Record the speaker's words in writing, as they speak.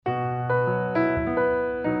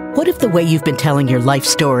What if the way you've been telling your life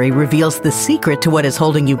story reveals the secret to what is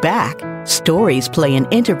holding you back? Stories play an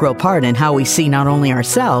integral part in how we see not only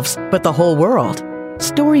ourselves, but the whole world.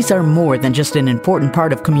 Stories are more than just an important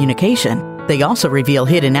part of communication. They also reveal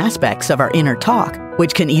hidden aspects of our inner talk,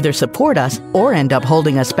 which can either support us or end up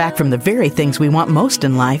holding us back from the very things we want most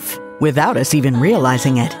in life, without us even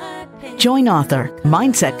realizing it. Join author,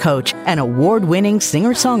 mindset coach, and award-winning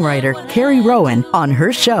singer-songwriter Carrie Rowan on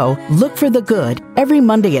her show, Look for the Good, every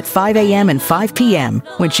Monday at 5 a.m. and 5 p.m.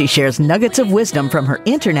 when she shares nuggets of wisdom from her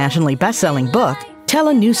internationally best-selling book, Tell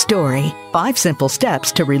a New Story, 5 Simple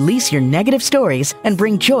Steps to Release Your Negative Stories and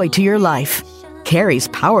Bring Joy to Your Life. Carrie's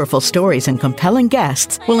powerful stories and compelling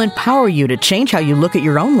guests will empower you to change how you look at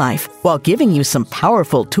your own life while giving you some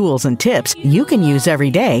powerful tools and tips you can use every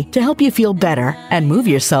day to help you feel better and move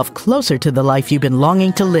yourself closer to the life you've been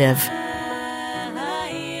longing to live.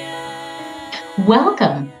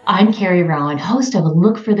 Welcome. I'm Carrie Rowan, host of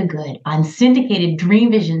Look for the Good on syndicated Dream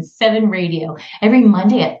Vision 7 Radio every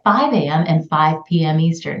Monday at 5 a.m. and 5 p.m.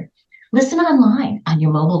 Eastern. Listen online on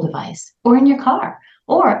your mobile device or in your car,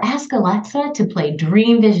 or ask Alexa to play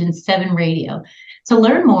Dream Vision 7 Radio. To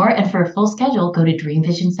learn more and for a full schedule, go to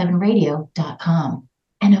dreamvision7radio.com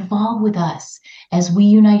and evolve with us as we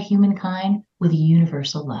unite humankind with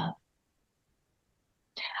universal love.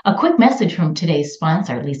 A quick message from today's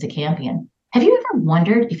sponsor, Lisa Campion. Have you ever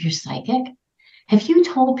wondered if you're psychic? Have people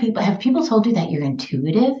told you that you're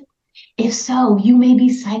intuitive? If so, you may be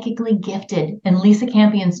psychically gifted. And Lisa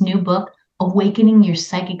Campion's new book, Awakening Your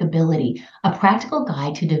Psychic Ability, a practical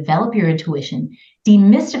guide to develop your intuition,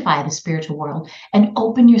 demystify the spiritual world, and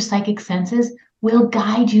open your psychic senses, will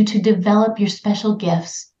guide you to develop your special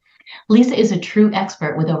gifts. Lisa is a true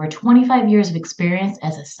expert with over 25 years of experience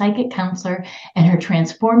as a psychic counselor, and her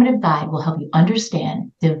transformative guide will help you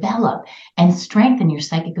understand, develop, and strengthen your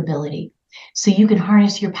psychic ability so you can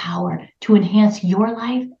harness your power to enhance your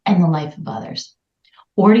life and the life of others.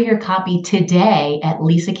 Order your copy today at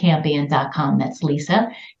lisacampion.com. That's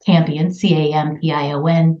Lisa Campion,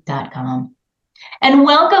 Campion.com. And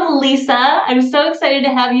welcome, Lisa. I'm so excited to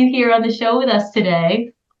have you here on the show with us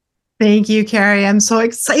today. Thank you, Carrie. I'm so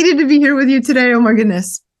excited to be here with you today. Oh, my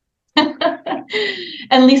goodness.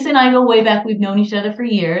 And Lisa and I go way back. We've known each other for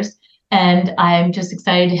years, and I'm just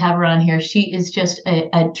excited to have her on here. She is just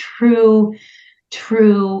a true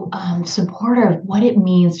supporter of what it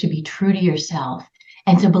means to be true to yourself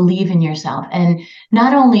and to believe in yourself. And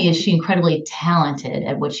not only is she incredibly talented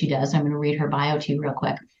at what she does, I'm going to read her bio to you real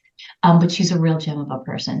quick, but she's a real gem of a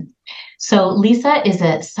person. So Lisa is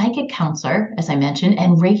a psychic counselor, as I mentioned,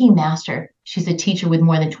 and Reiki master. She's a teacher with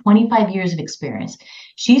more than 25 years of experience.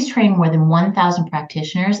 She's trained more than 1,000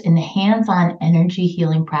 practitioners in the hands-on energy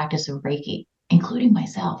healing practice of Reiki, including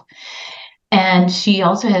myself. And she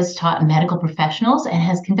also has taught medical professionals and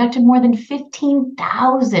has conducted more than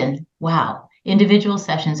 15,000, individual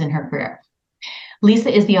sessions in her career.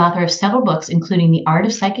 Lisa is the author of several books, including The Art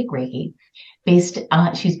of Psychic Reiki.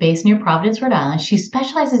 She's based near Providence, Rhode Island. She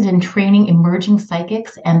specializes in training emerging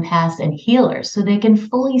psychics, empaths, and healers so they can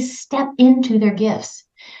fully step into their gifts.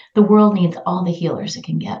 The world needs all the healers it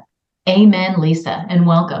can get. Amen, Lisa, and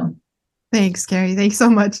welcome. Thanks, Carrie. Thanks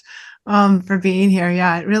so much for being here.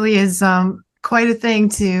 Yeah, it really is quite a thing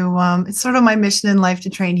to, it's sort of my mission in life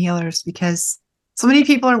to train healers, because so many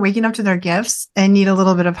people are waking up to their gifts and need a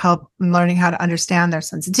little bit of help in learning how to understand their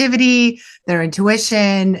sensitivity, their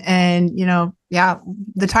intuition. And,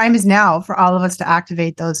 the time is now for all of us to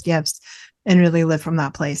activate those gifts and really live from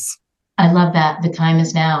that place. I love that. The time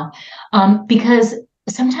is now. Because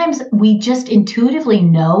sometimes we just intuitively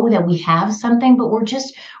know that we have something, but we're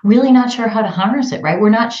just really not sure how to harness it, right? We're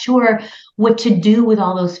not sure what to do with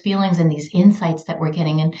all those feelings and these insights that we're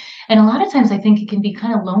getting. And a lot of times I think it can be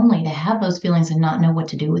kind of lonely to have those feelings and not know what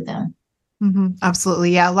to do with them. Mm-hmm.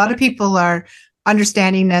 Absolutely. Yeah. A lot of people are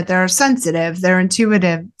understanding that they're sensitive, they're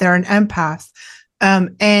intuitive, they're an empath.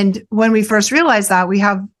 And when we first realize that, we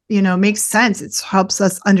have, makes sense. It helps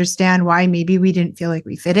us understand why maybe we didn't feel like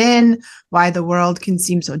we fit in, why the world can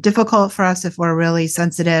seem so difficult for us if we're really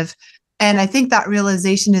sensitive. And I think that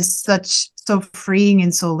realization is so freeing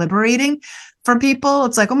and so liberating for people.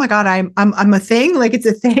 It's like, oh my God, I'm a thing. Like, it's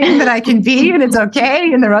a thing that I can be, and it's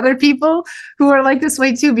okay. And there are other people who are like this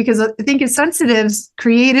way too, because I think as sensitives,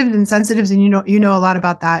 creatives and sensitives, and you know a lot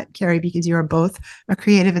about that, Carrie, because you are both a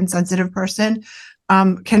creative and sensitive person,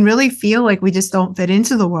 can really feel like we just don't fit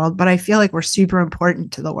into the world. But I feel like we're super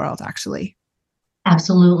important to the world, actually.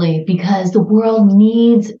 Absolutely, because the world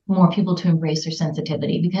needs more people to embrace their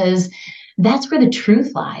sensitivity, because that's where the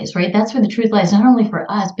truth lies, right? That's where the truth lies, not only for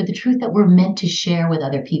us, but the truth that we're meant to share with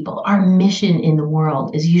other people. Our mission in the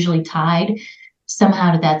world is usually tied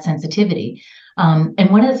somehow to that sensitivity. And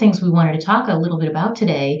one of the things we wanted to talk a little bit about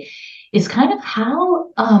today is kind of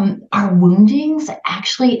how our woundings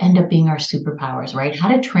actually end up being our superpowers, right? How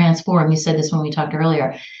to transform, you said this when we talked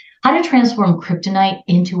earlier, how to transform kryptonite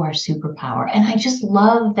into our superpower. And I just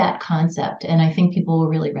love that concept. And I think people will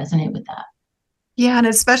really resonate with that. Yeah, and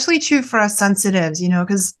especially true for us sensitives,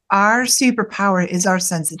 because our superpower is our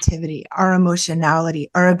sensitivity, our emotionality,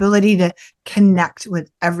 our ability to connect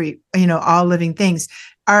with all living things,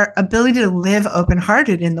 our ability to live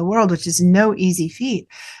open-hearted in the world, which is no easy feat.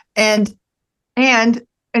 And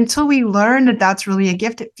until we learn that that's really a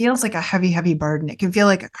gift, it feels like a heavy, heavy burden. It can feel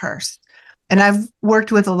like a curse. And I've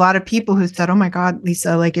worked with a lot of people who said, oh my God,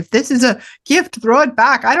 Lisa, like if this is a gift, throw it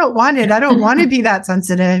back. I don't want it. I don't want to be that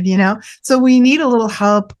sensitive, So we need a little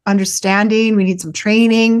help understanding. We need some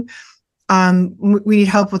training. We need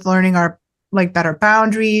help with learning our better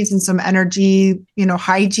boundaries and some energy,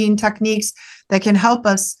 hygiene techniques that can help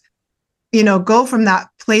us, go from that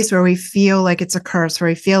place where we feel like it's a curse, where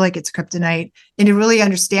we feel like it's kryptonite, into really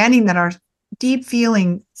understanding that our deep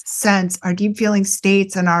feeling sense, our deep feeling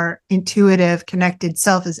states, and our intuitive connected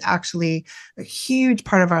self is actually a huge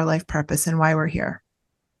part of our life purpose and why we're here.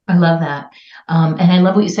 I love that. And I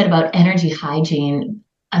love what you said about energy hygiene.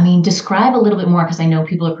 I mean, describe a little bit more, because I know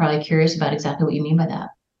people are probably curious about exactly what you mean by that.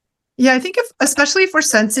 Yeah, I think especially for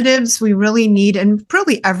sensitives, we really need, and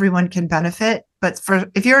probably everyone can benefit, but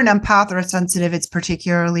if you're an empath or a sensitive, it's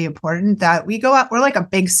particularly important that we go out, we're like a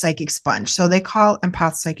big psychic sponge. So they call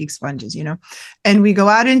empaths psychic sponges, and we go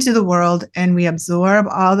out into the world and we absorb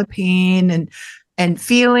all the pain and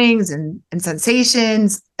feelings and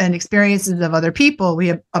sensations and experiences of other people.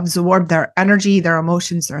 We absorb their energy, their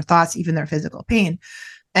emotions, their thoughts, even their physical pain.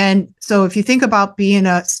 And so if you think about being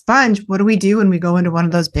a sponge, what do we do when we go into one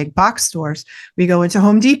of those big box stores? We go into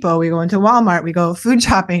Home Depot, we go into Walmart, we go food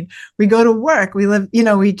shopping, we go to work, we live,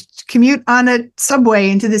 we commute on a subway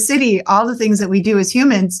into the city, all the things that we do as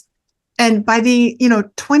humans. And by the,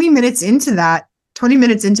 20 minutes into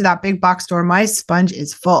that big box store, my sponge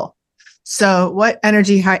is full. So what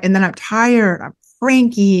energy, and then I'm tired, I'm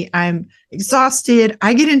cranky, I'm exhausted.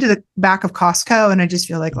 I get into the back of Costco and I just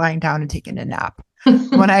feel like lying down and taking a nap.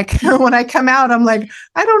 When I come out, I'm like,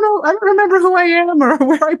 I don't know, I don't remember who I am or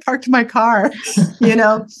where I parked my car,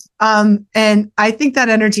 and I think that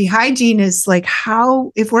energy hygiene is like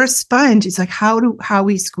if we're a sponge, it's like how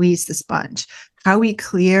we squeeze the sponge, how we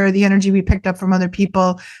clear the energy we picked up from other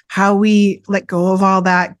people, how we let go of all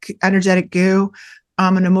that energetic goo,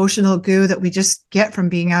 an emotional goo that we just get from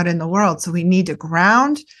being out in the world. So we need to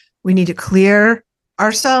ground, we need to clear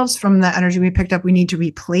ourselves from the energy we picked up. We need to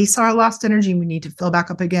replace our lost energy. We need to fill back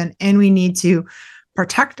up again, and we need to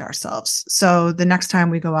protect ourselves. So the next time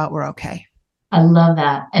we go out, we're okay. I love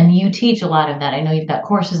that. And you teach a lot of that. I know you've got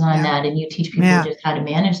courses on that, and you teach people just how to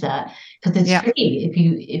manage that, because it's tricky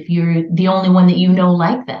if you're the only one that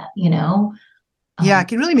like that, Yeah, it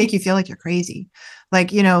can really make you feel like you're crazy.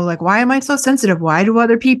 Like, why am I so sensitive? Why do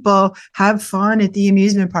other people have fun at the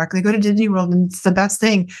amusement park? They go to Disney World and it's the best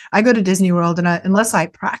thing. I go to Disney World and unless I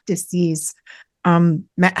practice these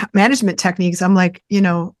management techniques, I'm like,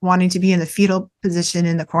 wanting to be in the fetal position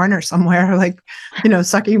in the corner somewhere, like,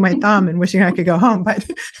 sucking my thumb and wishing I could go home. But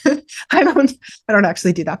I don't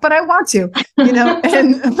actually do that, but I want to,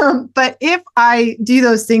 and but if I do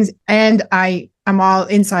those things and I'm all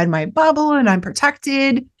inside my bubble and I'm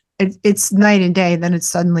protected, it's night and day. Then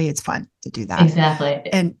it's fun to do that. Exactly.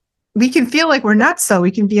 And we can feel like we're nuts. So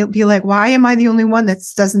we can be like, why am I the only one that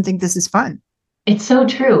doesn't think this is fun? It's so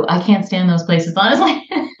true. I can't stand those places, honestly.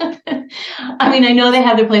 I mean, I know they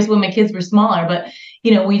have their place when my kids were smaller, but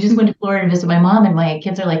we just went to Florida to visit my mom, and my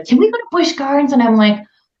kids are like, can we go to Busch Gardens? And I'm like,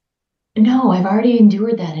 no, I've already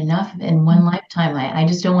endured that enough in one lifetime. I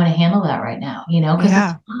just don't want to handle that right now, because it's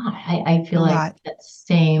hot. I feel like that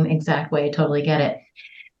same exact way. I totally get it.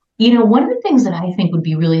 One of the things that I think would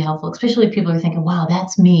be really helpful, especially if people are thinking, wow,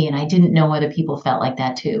 that's me, and I didn't know other people felt like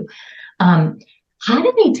that too. How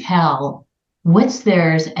do they tell what's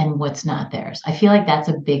theirs and what's not theirs? I feel like that's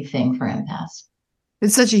a big thing for empaths.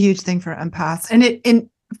 It's such a huge thing for empaths. And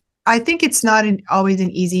I think it's not always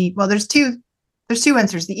an easy, well, there's two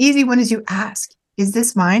answers. The easy one is you ask, is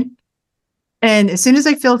this mine? And as soon as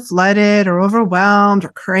I feel flooded or overwhelmed or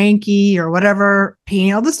cranky or whatever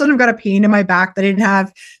pain, all of a sudden I've got a pain in my back that I didn't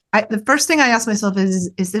have. The first thing I ask myself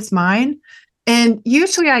is this mine? And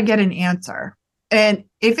usually I get an answer. And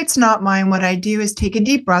if it's not mine, what I do is take a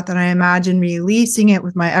deep breath and I imagine releasing it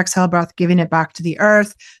with my exhale breath, giving it back to the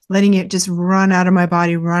earth, letting it just run out of my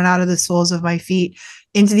body, run out of the soles of my feet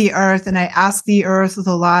into the earth. And I ask the earth with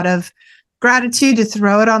a lot of gratitude to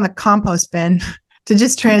throw it on the compost bin, to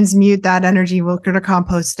just transmute that energy. We're going to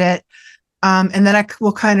compost it. And then I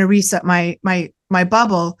will kind of reset my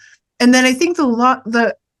bubble. And then I think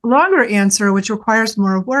the longer answer, which requires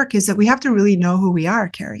more work, is that we have to really know who we are,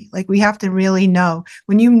 Carrie. Like, we have to really know.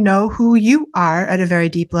 When you know who you are at a very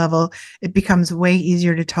deep level, it becomes way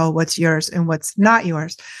easier to tell what's yours and what's not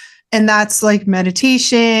yours. And that's like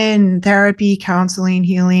meditation, therapy, counseling,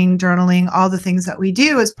 healing, journaling, all the things that we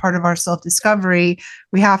do as part of our self-discovery.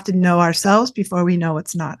 We have to know ourselves before we know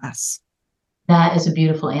it's not us. That is a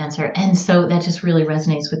beautiful answer. And so that just really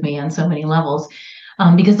resonates with me on so many levels.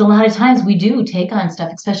 Because a lot of times we do take on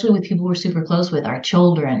stuff, especially with people we're super close with, our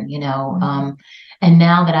children, and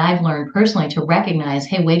now that I've learned personally to recognize,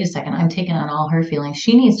 hey, wait a second, I'm taking on all her feelings.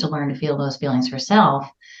 She needs to learn to feel those feelings herself.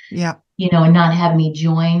 Yeah. And not have me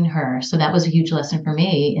join her. So that was a huge lesson for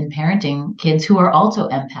me in parenting kids who are also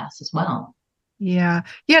empaths as well. Yeah.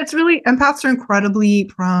 Yeah. It's really, empaths are incredibly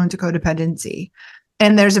prone to codependency.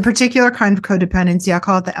 And there's a particular kind of codependency. I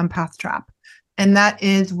call it the empath trap. And that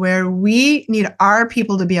is where we need our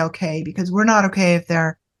people to be okay, because we're not okay if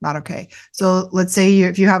they're not okay. So let's say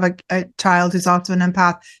if you have a child who's also an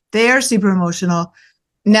empath, they are super emotional.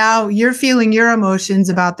 Now you're feeling your emotions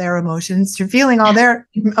about their emotions. You're feeling all their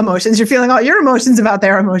emotions. You're feeling all your emotions about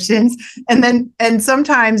their emotions. And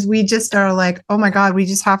sometimes we just are like, oh my God, we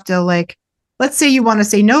just have to, like, let's say you want to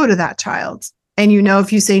say no to that child. And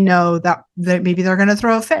if you say no, that maybe they're going to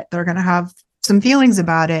throw a fit. They're going to have some feelings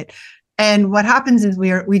about it. And what happens is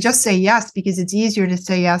we just say yes, because it's easier to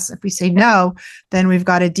say yes. If we say no, then we've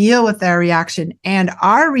got to deal with their reaction and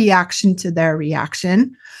our reaction to their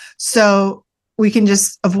reaction. So we can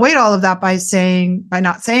just avoid all of that by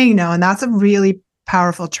not saying no. And that's a really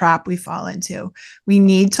powerful trap we fall into. We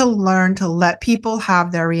need to learn to let people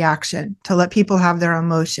have their reaction, to let people have their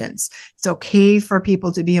emotions. It's okay for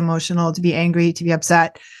people to be emotional, to be angry, to be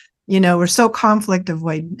upset. We're so conflict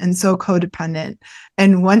avoidant and so codependent.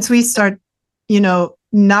 And once we start,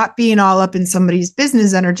 not being all up in somebody's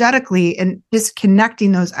business energetically and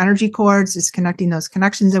disconnecting those energy cords, disconnecting those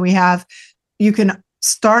connections that we have, you can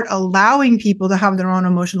start allowing people to have their own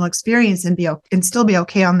emotional experience and still be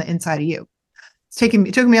okay on the inside of you.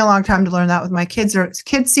 It took me a long time to learn that with my kids.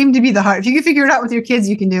 Kids seem to be the hard. If you can figure it out with your kids,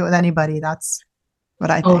 you can do it with anybody. That's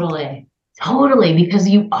what I think. Totally, because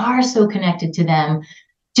you are so connected to them.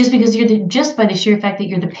 Just because just by the sheer fact that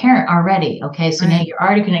you're the parent already. Okay. So now you're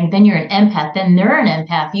already connected. Then you're an empath. Then they're an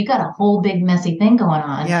empath. You got a whole big messy thing going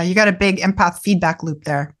on. Yeah. You got a big empath feedback loop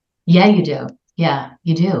there. Yeah, you do. Yeah,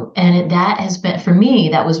 you do. And that has been, for me,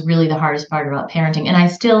 that was really the hardest part about parenting. And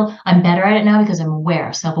I'm better at it now because I'm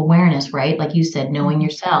aware, self-awareness, right? Like you said, knowing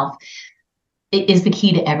yourself is the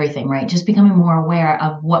key to everything, right? Just becoming more aware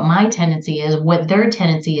of what my tendency is, what their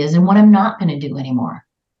tendency is, and what I'm not going to do anymore.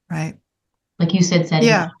 Right. Like you said, setting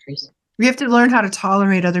boundaries. We have to learn how to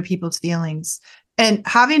tolerate other people's feelings, and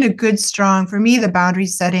having a good, strong, for me, the boundary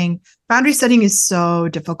setting is so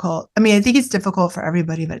difficult. I mean, I think it's difficult for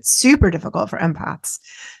everybody, but it's super difficult for empaths.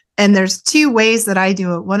 And there's two ways that I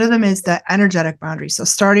do it. One of them is the energetic boundary. So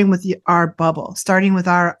starting with our bubble, starting with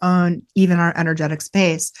our own, even our energetic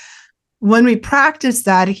space. When we practice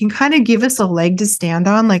that, it can kind of give us a leg to stand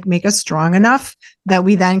on, like make us strong enough that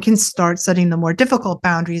we then can start setting the more difficult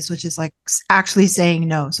boundaries, which is like actually saying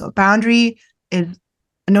no. So a boundary is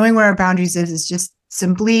knowing where our boundaries is just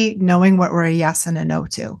simply knowing what we're a yes and a no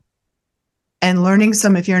to. And learning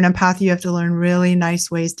if you're an empath, you have to learn really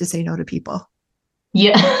nice ways to say no to people.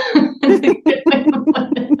 Yeah.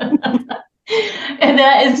 And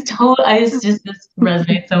that is this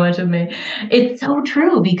resonates so much with me. It's so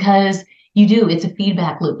true, because it's a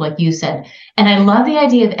feedback loop, like you said. And I love the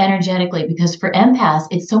idea of energetically, because for empaths,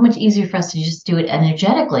 it's so much easier for us to just do it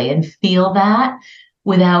energetically and feel that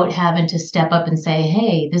without having to step up and say,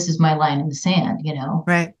 hey, this is my line in the sand,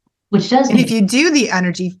 Right. Which does. And if you do the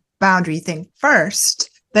energy boundary thing first,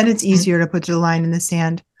 then it's easier to put your line in the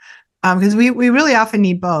sand. Because we really often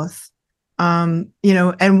need both. And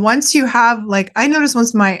once you have, like, I noticed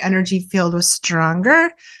once my energy field was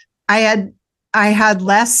stronger, I had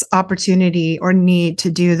less opportunity or need to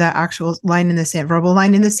do the actual line in the sand, verbal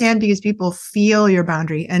line in the sand, because people feel your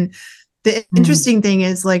boundary. And the interesting thing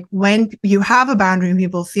is, like, when you have a boundary and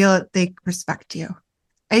people feel it, they respect you.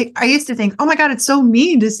 I used to think, oh my God, it's so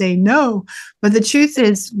mean to say no. But the truth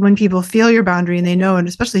is, when people feel your boundary and they know, and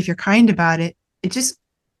especially if you're kind about it, it just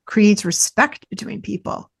creates respect between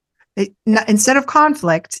people. Instead of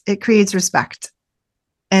conflict, it creates respect.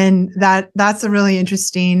 And that's a really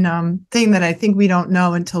interesting thing that I think we don't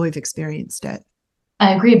know until we've experienced it.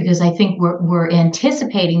 I agree, because I think we're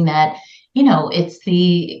anticipating that, it's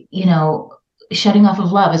the, shutting off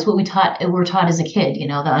of love is what we're taught as a kid, the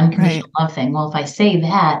unconditional love thing. Well, if I say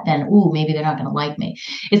that, then, maybe they're not going to like me.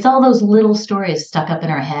 It's all those little stories stuck up in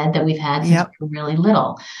our head that we've had since we were really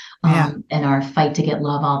little. And our fight to get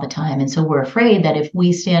love all the time. And so we're afraid that if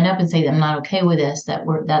we stand up and say, I'm not okay with this,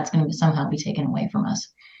 that's going to somehow be taken away from us.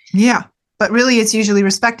 Yeah. But really, it's usually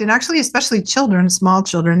respect. And actually, especially children, small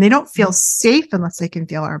children, they don't feel safe unless they can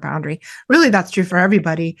feel our boundary. Really, that's true for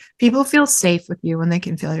everybody. People feel safe with you when they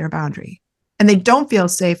can feel your boundary. And they don't feel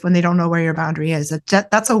safe when they don't know where your boundary is.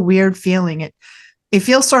 That's a weird feeling. It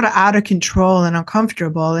feels sort of out of control and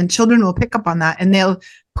uncomfortable. And children will pick up on that, and they'll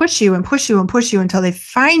push you and push you and push you until they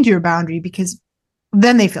find your boundary, because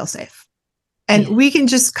then they feel safe. And we can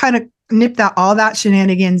just kind of nip all that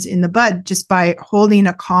shenanigans in the bud just by holding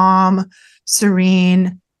a calm,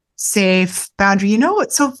 serene, safe boundary. You know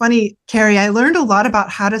what's so funny, Carrie? I learned a lot about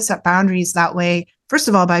how to set boundaries that way. First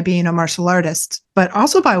of all, by being a martial artist, but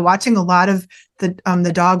also by watching a lot of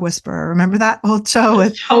the Dog Whisperer. Remember that old show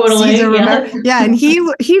with Caesar? Yeah, and he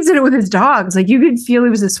did it with his dogs. Like, you could feel he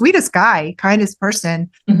was the sweetest guy, kindest person,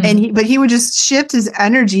 and he would just shift his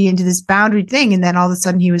energy into this boundary thing, and then all of a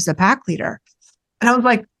sudden he was the pack leader. And I was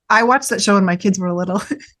like, I watched that show when my kids were little,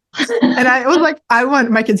 and I was like,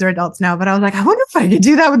 my kids are adults now, but I was like, I wonder if I could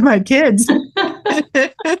do that with my kids.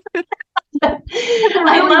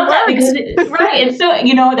 I love that because right. And so,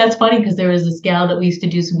 that's funny, because there was this gal that we used to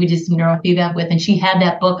do some neurofeedback with, and she had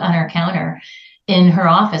that book on her counter in her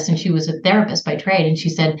office, and she was a therapist by trade. And she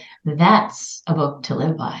said, that's a book to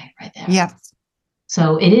live by right there. Yes.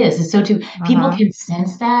 So it is. It's so true. People can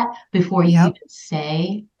sense that before you even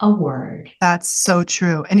say a word. That's so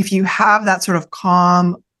true. And if you have that sort of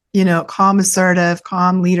calm, calm assertive,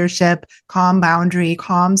 calm leadership, calm boundary,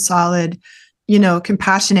 calm solid,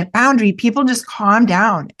 compassionate boundary, people just calm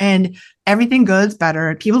down and everything goes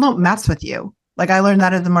better. People don't mess with you. Like, I learned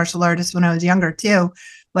that as a martial artist when I was younger too.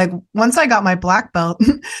 Like, once I got my black belt,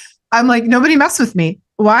 I'm like, nobody mess with me.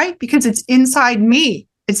 Why? Because it's inside me.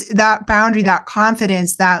 It's that boundary, that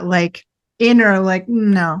confidence, that like inner, like,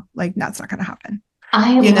 no, like, that's not going to happen.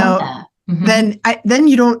 I love that. Mm-hmm. Then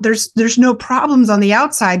you don't, there's no problems on the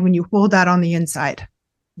outside when you hold that on the inside.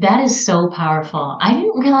 That is so powerful. I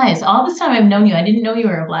didn't realize all this time I've known you, I didn't know you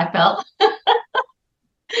were a black belt.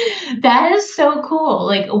 That is so cool.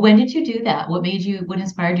 Like, when did you do that? What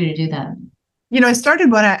inspired you to do that? I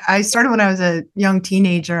started when I was a young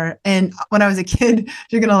teenager, and when I was a kid,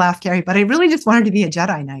 you're going to laugh, Carrie, but I really just wanted to be a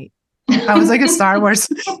Jedi Knight. I was like a Star Wars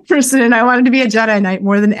person, and I wanted to be a Jedi Knight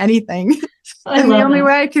more than anything. And the only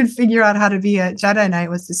way I could figure out how to be a Jedi Knight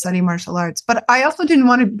was to study martial arts. But I also didn't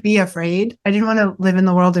want to be afraid. I didn't want to live in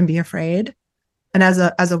the world and be afraid. And as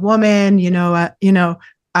a woman,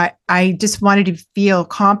 I just wanted to feel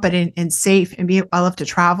competent and safe and I love to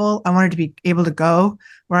travel. I wanted to be able to go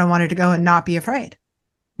where I wanted to go and not be afraid.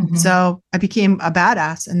 Mm-hmm. So I became a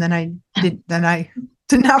badass, and then I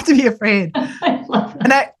didn't have to be afraid. I love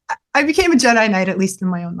that. And I became a Jedi Knight, at least in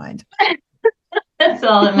my own mind. That's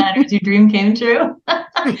all that matters. Your dream came true.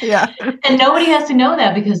 Yeah. And nobody has to know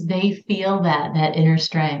that, because they feel that inner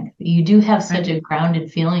strength. You do have such a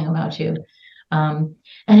grounded feeling about you. And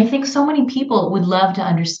I think so many people would love to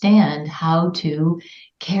understand how to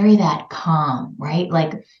carry that calm, right?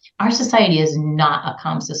 Like, our society is not a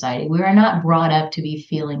calm society. We are not brought up to be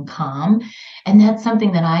feeling calm. And that's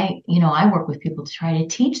something that I work with people to try to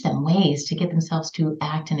teach them ways to get themselves to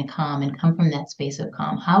act in a calm and come from that space of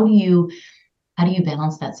calm. How do you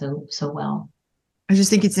balance that so well? I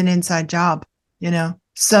just think it's an inside job,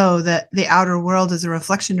 so that the outer world is a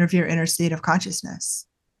reflection of your inner state of consciousness.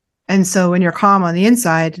 And so when you're calm on the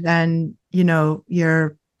inside, then, then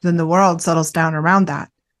the world settles down around that.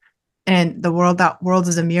 And that world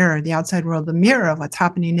is a mirror, the outside world, the mirror of what's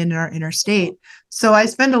happening in our inner state. So I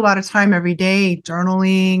spend a lot of time every day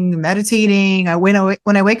journaling, meditating. When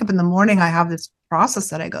I wake up in the morning, I have this process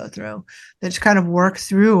that I go through that kind of work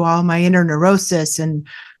through all my inner neurosis and,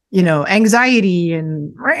 anxiety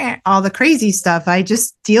and all the crazy stuff. I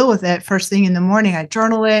just deal with it first thing in the morning. I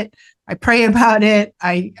journal it. I pray about it.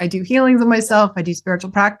 I do healings of myself. I do spiritual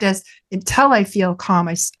practice until I feel calm.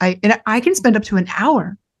 I can spend up to an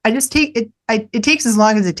hour. I just take it. It takes as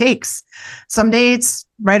long as it takes. Some days it's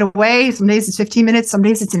right away. Some days it's 15 minutes. Some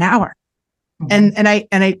days it's an hour. Mm-hmm. And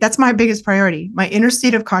I that's my biggest priority. My inner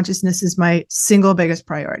state of consciousness is my single biggest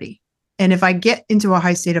priority. And if I get into a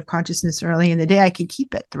high state of consciousness early in the day, I can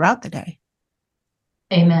keep it throughout the day.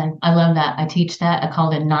 Amen. I love that. I teach that. I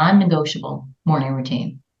call it a non-negotiable morning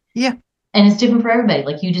routine. Yeah. And it's different for everybody.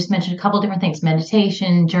 Like you just mentioned a couple of different things,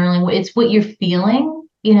 meditation, journaling. It's what you're feeling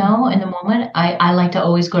in the moment. I like to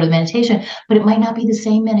always go to the meditation, but it might not be the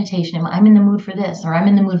same meditation. I'm in the mood for this, or I'm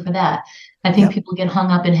in the mood for that. I think people get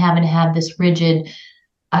hung up in having to have this rigid,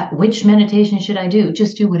 which meditation should I do?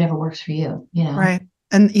 Just do whatever works for you, Right.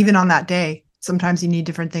 And even on that day, sometimes you need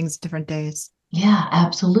different things, different days. Yeah,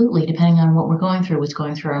 absolutely. Depending on what we're going through, what's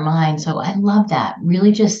going through our mind. So I love that.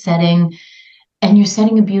 Really just setting, and you're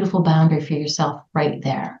setting a beautiful boundary for yourself right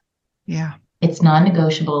there. Yeah. It's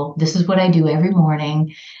non-negotiable. This is what I do every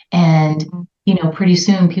morning. And, pretty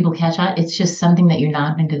soon people catch on. It's just something that you're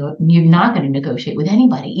not going to negotiate with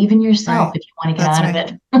anybody, even yourself, Right. if you want to get out of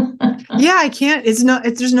it. Yeah, I can't.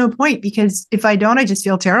 There's no point, because if I don't, I just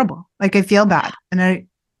feel terrible. Like I feel bad. And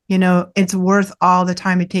it's worth all the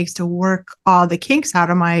time it takes to work all the kinks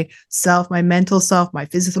out of myself, my mental self, my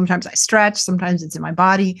physical. Sometimes I stretch, sometimes it's in my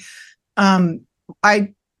body. I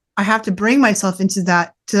have to bring myself to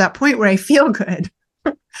that point where I feel good,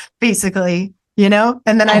 basically, and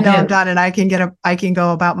then I know I'm done and I can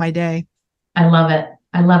go about my day. I love it.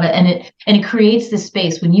 And it creates this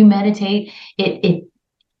space when you meditate.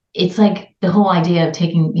 It's like the whole idea of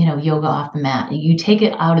taking, yoga off the mat. You take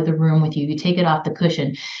it out of the room with you. You take it off the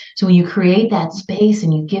cushion. So when you create that space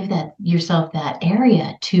and you give yourself that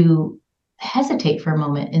area to hesitate for a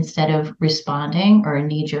moment instead of responding or a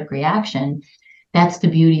knee-jerk reaction, that's the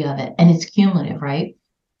beauty of it. And it's cumulative, right?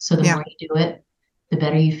 So the more you do it, the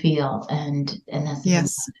better you feel. And that's the thing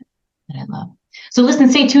that I love. So listen,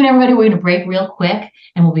 stay tuned, everybody. We're going to break real quick,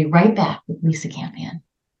 and we'll be right back with Lisa Campion.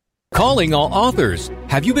 Calling all authors.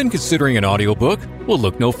 Have you been considering an audiobook? Well,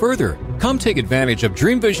 look no further. Come take advantage of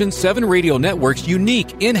Dream Vision 7 Radio Network's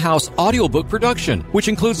unique in-house audiobook production, which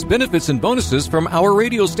includes benefits and bonuses from our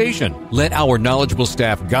radio station. Let our knowledgeable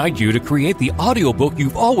staff guide you to create the audiobook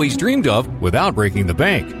you've always dreamed of without breaking the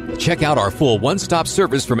bank. Check out our full one-stop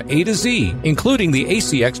service from A to Z, including the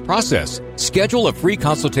ACX process. Schedule a free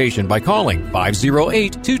consultation by calling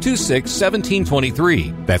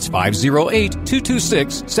 508-226-1723. That's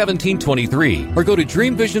 508-226-1723. Or go to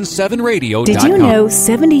DreamVision7Radio.com. Did you know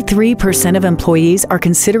 73% of employees are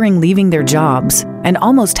considering leaving their jobs? And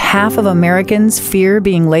almost half of Americans fear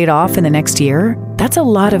being laid off in the next year? That's a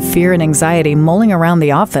lot of fear and anxiety mulling around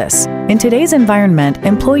the office. In today's environment,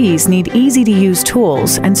 employees need easy-to-use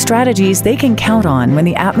tools and strategies they can count on when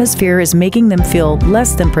the atmosphere is making them feel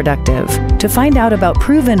less than productive. To find out about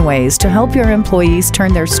proven ways to help your employees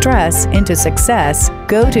turn their stress into success,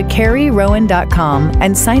 go to CarrieRowan.com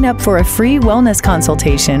and sign up for a free wellness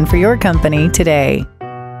consultation for your company today.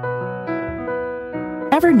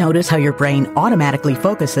 Ever notice how your brain automatically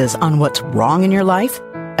focuses on what's wrong in your life?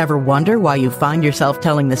 Ever wonder why you find yourself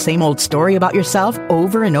telling the same old story about yourself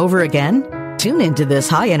over and over again? Tune into this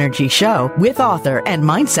high-energy show with author and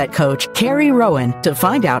mindset coach Carrie Rowan to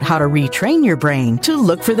find out how to retrain your brain to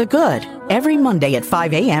look for the good. Every Monday at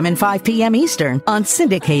 5 a.m. and 5 p.m. Eastern on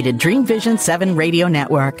syndicated Dream Vision 7 Radio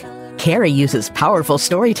Network. Carrie uses powerful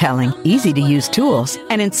storytelling, easy-to-use tools,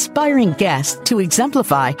 and inspiring guests to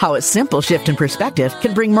exemplify how a simple shift in perspective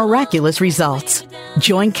can bring miraculous results.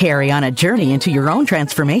 Join Carrie on a journey into your own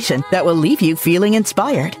transformation that will leave you feeling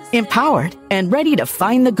inspired, empowered, and ready to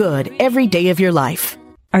find the good every day of your life.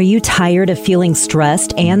 Are you tired of feeling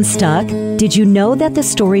stressed and stuck? Did you know that the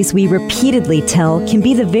stories we repeatedly tell can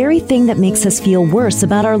be the very thing that makes us feel worse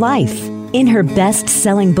about our life? In her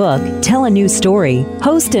best-selling book, Tell a New Story,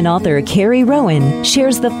 host and author Carrie Rowan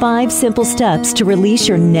shares the 5 simple steps to release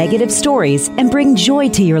your negative stories and bring joy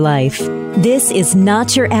to your life. This is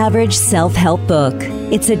not your average self-help book.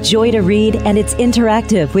 It's a joy to read, and it's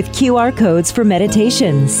interactive with QR codes for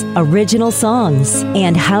meditations, original songs,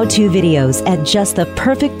 and how-to videos at just the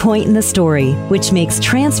perfect point in the story, which makes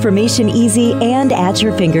transformation easy and at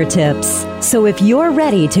your fingertips. So if you're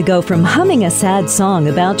ready to go from humming a sad song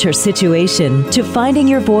about your situation to finding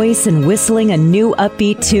your voice and whistling a new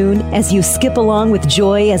upbeat tune as you skip along with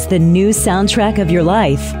joy as the new soundtrack of your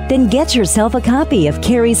life, then get yourself a copy of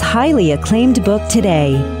Carrie's highly acclaimed book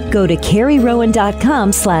today. Go to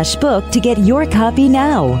CarrieRowan.com/book to get your copy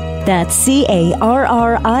now. That's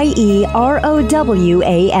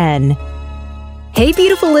CarrieRowan. Hey,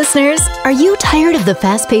 beautiful listeners! Are you tired of the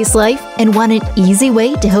fast-paced life and want an easy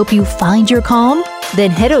way to help you find your calm?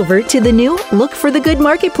 Then head over to the new Look for the Good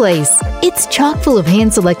Marketplace. It's chock full of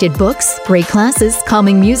hand-selected books, great classes,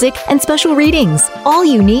 calming music, and special readings. All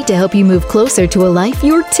you need to help you move closer to a life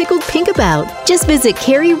you're tickled pink about. Just visit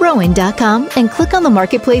CarrieRowan.com and click on the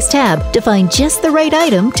Marketplace tab to find just the right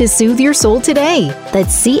item to soothe your soul today.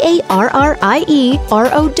 That's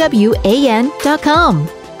CarrieRowan.com.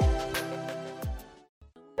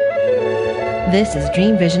 This is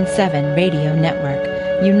Dream Vision 7 Radio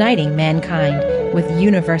Network, uniting mankind with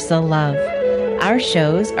universal love. Our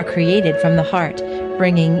shows are created from the heart,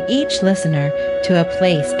 bringing each listener to a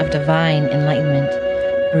place of divine enlightenment.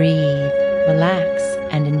 Breathe, relax,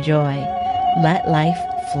 and enjoy. Let life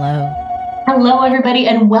flow. Hello, everybody,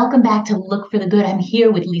 and welcome back to Look for the Good. I'm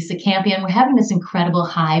here with Lisa Campion. We're having this incredible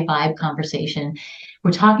high vibe conversation.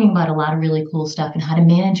 We're talking about a lot of really cool stuff and how to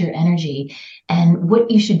manage your energy and what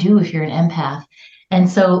you should do if you're an empath. And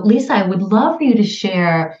so, Lisa, I would love for you to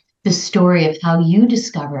share the story of how you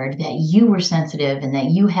discovered that you were sensitive and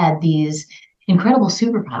that you had these incredible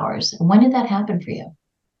superpowers. When did that happen for you?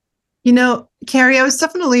 You know, Carrie, I was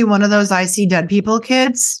definitely one of those I see dead people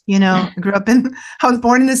kids. I was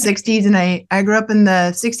born in the 60s, and I grew up in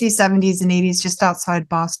the 60s, 70s, and 80s, just outside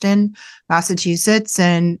Boston, Massachusetts.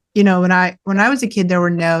 And, when I was a kid, there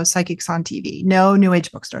were no psychics on TV, no new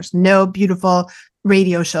age bookstores, no beautiful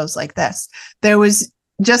radio shows like this. There was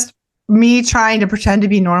just me trying to pretend to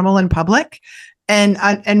be normal in public and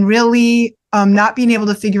really not being able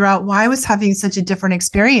to figure out why I was having such a different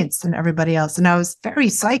experience than everybody else. And I was very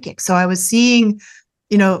psychic. So I was seeing,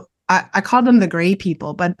 I called them the gray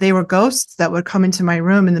people, but they were ghosts that would come into my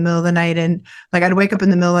room in the middle of the night. And I'd wake up in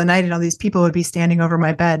the middle of the night and all these people would be standing over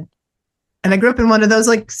my bed. And I grew up in one of those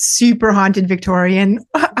super haunted Victorian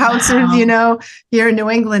houses, Wow. Here in New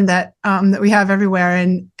England that we have everywhere.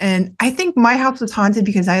 And I think my house was haunted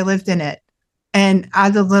because I lived in it. And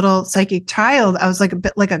as a little psychic child, I was a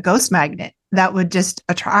bit like a ghost magnet that would just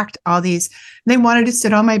attract all these. They wanted to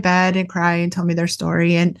sit on my bed and cry and tell me their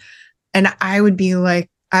story. And I would be like,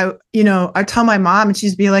 I'd tell my mom and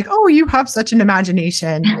she'd be like, "Oh, you have such an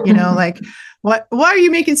imagination." Why are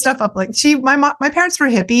you making stuff up? My parents were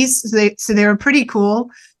hippies. So they were pretty cool.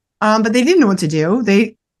 But they didn't know what to do.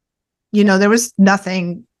 There was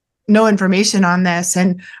no information on this.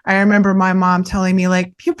 And I remember my mom telling me,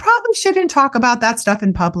 you probably shouldn't talk about that stuff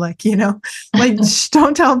in public,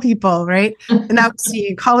 don't tell people, right? And I was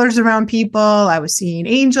seeing colors around people. I was seeing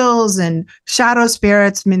angels and shadow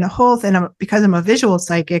spirits. I mean, the whole thing, because I'm a visual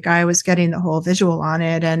psychic, I was getting the whole visual on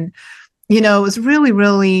it. And, it was really,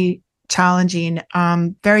 really challenging,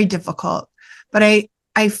 very difficult. But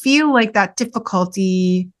I feel like that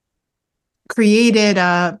difficulty created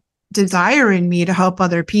a desire in me to help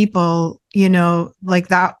other people,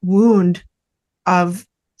 that wound of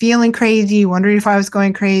feeling crazy, wondering if I was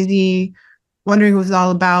going crazy, wondering what it was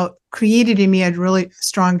all about, created in me a really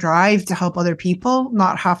strong drive to help other people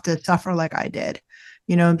not have to suffer like I did,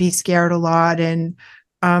 and be scared a lot. And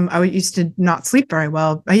I used to not sleep very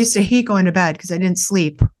well. I used to hate going to bed because I didn't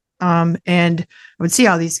sleep. And I would see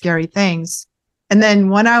all these scary things. And then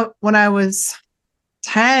when I was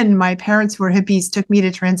 10, my parents who were hippies took me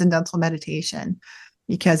to transcendental meditation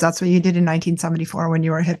because that's what you did in 1974 when you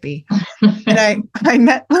were a hippie. And I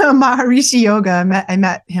met Maharishi Yoga. I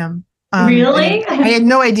met him. Really? I had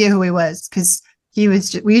no idea who he was because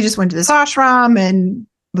we just went to this ashram and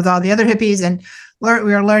with all the other hippies and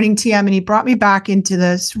we were learning TM, and he brought me back into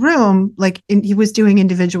this room. He was doing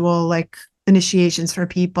individual initiations for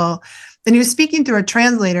people. And he was speaking through a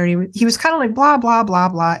translator. And he was kind of blah, blah, blah,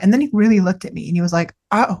 blah. And then he really looked at me and he was like,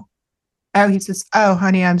 oh, he says, "Oh,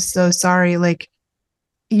 honey, I'm so sorry.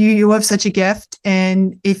 You have such a gift.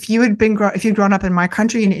 And if you'd grown up in my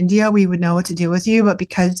country in India, we would know what to do with you. But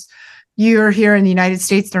because you're here in the United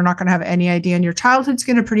States, they're not going to have any idea. And your childhood's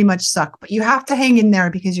going to pretty much suck. But you have to hang in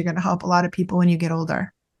there because you're going to help a lot of people when you get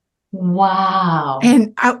older." Wow.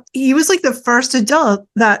 And he was the first adult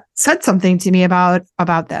that said something to me about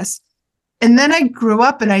this. And then I grew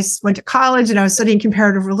up and I went to college and I was studying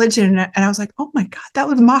comparative religion. And I was like, oh my God, that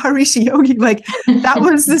was Maharishi Yogi. That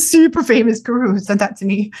was the super famous guru who said that to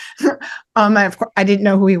me. Of course, I didn't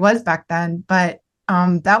know who he was back then, but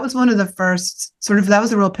that was one of the first that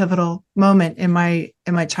was a real pivotal moment in my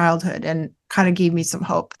childhood and kind of gave me some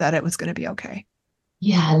hope that it was going to be okay.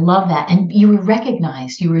 Yeah, I love that. And you were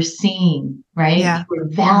recognized, you were seen, right? Yeah. You were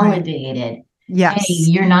validated. Right. Yes. Hey,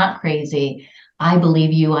 you're not crazy. I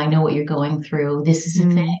believe you. I know what you're going through. This is a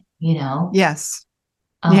thing, Yes.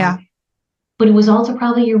 Yeah. But it was also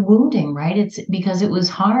probably your wounding, right? It's because it was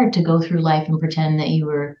hard to go through life and pretend that you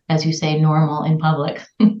were, as you say, normal in public.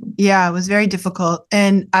 Yeah, it was very difficult.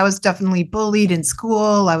 And I was definitely bullied in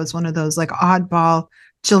school. I was one of those oddball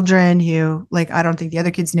children who I don't think the other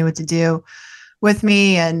kids knew what to do with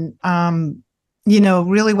me. And,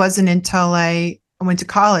 really wasn't until I went to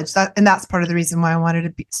college and that's part of the reason why I wanted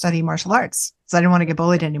to study martial arts. So I didn't want to get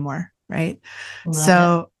bullied anymore. Right. Right.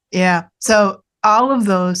 So, yeah. So all of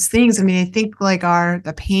those things, I mean, I think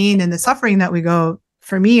the pain and the suffering that we go,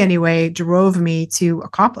 for me anyway, drove me to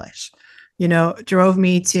accomplish, drove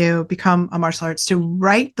me to become a martial arts, to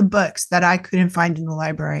write the books that I couldn't find in the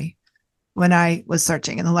library, when I was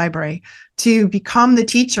searching in the library, to become the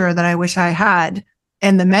teacher that I wish I had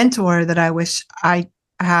and the mentor that I wish I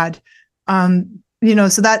had.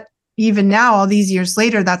 So that even now, all these years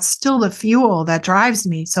later, that's still the fuel that drives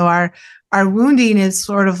me. So our wounding is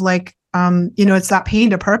sort of like, it's that pain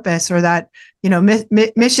to purpose, or that,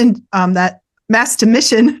 mission, that mass to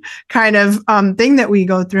mission kind of thing that we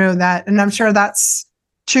go through. That, and I'm sure that's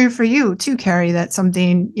true for you too, Carrie. That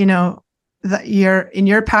something, that in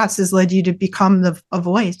your past has led you to become a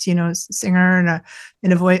voice, a singer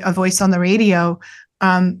and a voice on the radio.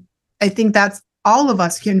 I think that's, all of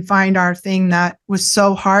us can find our thing that was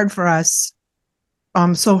so hard for us,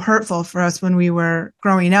 so hurtful for us when we were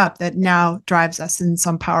growing up, that now drives us in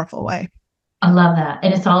some powerful way. I love that.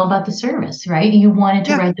 And it's all about the service, right? You wanted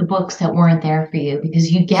to write the books that weren't there for you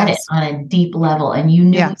because you get it on a deep level and you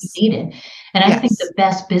knew what you needed. And I think the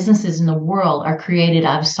best businesses in the world are created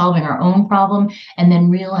out of solving our own problem and then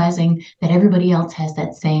realizing that everybody else has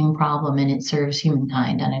that same problem and it serves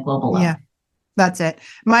humankind on a global level. Yeah, that's it.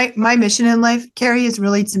 My mission in life, Carrie, is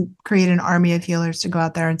really to create an army of healers to go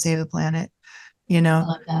out there and save the planet. I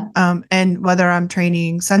love that. And whether I'm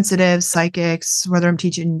training sensitives, psychics, whether I'm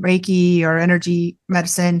teaching Reiki or energy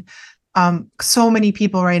medicine, so many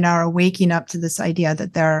people right now are waking up to this idea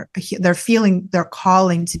that they're feeling their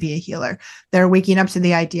calling to be a healer. They're waking up to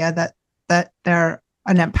the idea that they're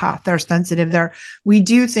an empath, they're sensitive. We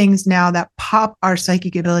do things now that pop our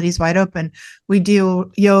psychic abilities wide open. We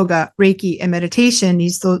do yoga, Reiki, and meditation.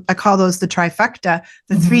 I call those the trifecta,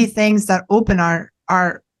 the three things that open our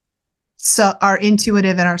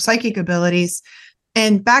intuitive and our psychic abilities.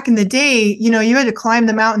 And back in the day, you had to climb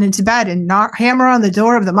the mountain in Tibet and hammer on the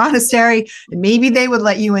door of the monastery, and maybe they would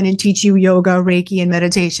let you in and teach you yoga, Reiki, and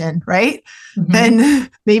meditation, right? And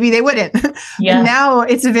maybe they wouldn't. Yeah. Now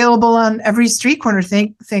it's available on every street corner.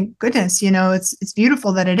 Thank goodness. It's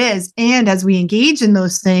beautiful that it is. And as we engage in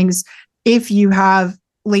those things, if you have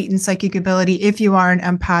latent psychic ability, if you are an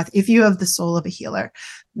empath, if you have the soul of a healer,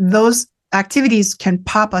 those activities can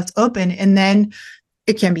pop us open, and then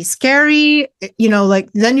it can be scary,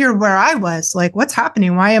 then you're where I was, like, what's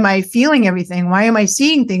happening? Why am I feeling everything? Why am I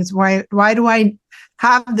seeing things? Why do I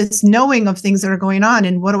have this knowing of things that are going on,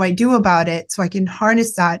 and what do I do about it so I can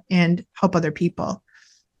harness that and help other people?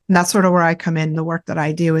 And that's sort of where I come in. The work that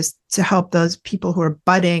I do is to help those people who are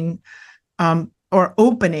budding, or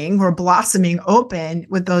opening or blossoming open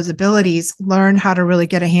with those abilities, learn how to really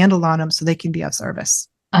get a handle on them so they can be of service.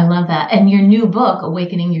 I love that. And your new book,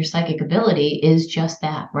 Awakening Your Psychic Ability, is just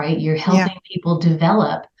that, right? You're helping people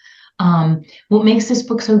develop. What makes this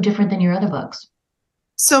book so different than your other books?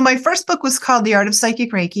 So my first book was called The Art of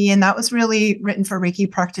Psychic Reiki, and that was really written for Reiki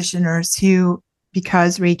practitioners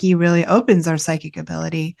because Reiki really opens our psychic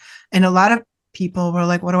ability. And a lot of people were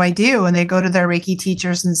like, what do I do? And they go to their Reiki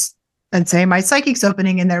teachers and say, my psychic's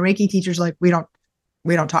opening. And their Reiki teacher's like, we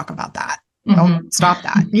don't talk about that. Don't stop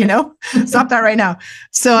that, stop that right now.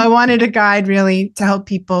 So I wanted a guide really to help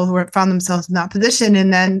people who found themselves in that position.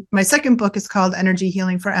 And then my second book is called Energy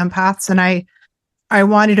Healing for Empaths. And I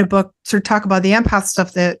wanted a book to talk about the empath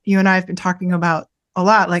stuff that you and I have been talking about a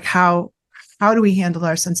lot, like how do we handle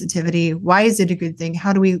our sensitivity? Why is it a good thing?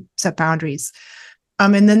 How do we set boundaries?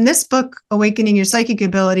 And then this book, Awakening Your Psychic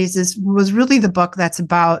Abilities, was really the book that's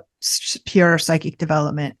about pure psychic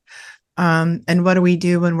development. And what do we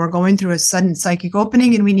do when we're going through a sudden psychic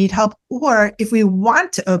opening and we need help? Or if we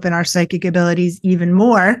want to open our psychic abilities even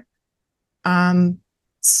more,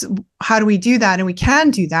 so how do we do that? And we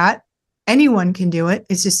can do that. Anyone can do it.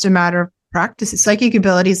 It's just a matter of practice. Psychic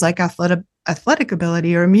abilities like athletic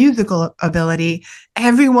ability or musical ability,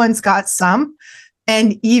 everyone's got some.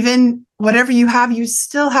 And even whatever you have, you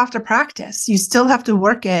still have to practice. You still have to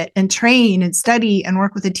work it and train and study and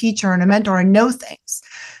work with a teacher and a mentor and know things.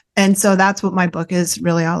 And so that's what my book is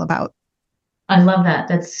really all about. I love that.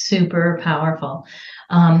 That's super powerful.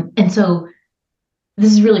 And so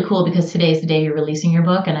this is really cool because today is the day you're releasing your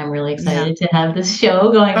book, and I'm really excited to have this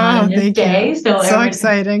show going on this day. So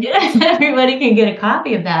exciting. Everybody can get a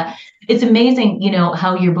copy of that. It's amazing,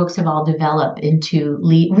 how your books have all developed into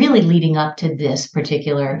really leading up to this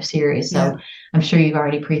particular series. So I'm sure you've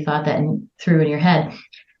already pre-thought that through in your head.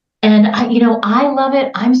 And I love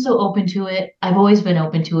it. I'm so open to it. I've always been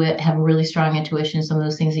open to it, have a really strong intuition, some of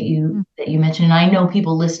those things that you mentioned. And I know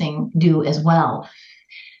people listening do as well.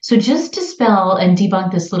 So just dispel and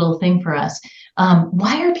debunk this little thing for us.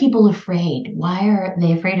 Why are people afraid? Why are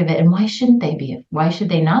they afraid of it? And why shouldn't they be? Why should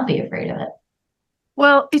they not be afraid of it?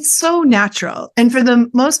 Well, it's so natural. And for the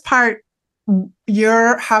most part,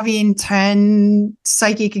 you're having 10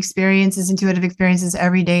 psychic experiences, intuitive experiences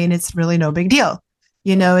every day, and it's really no big deal.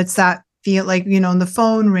 It's that feel like, when the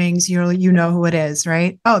phone rings, you know who it is,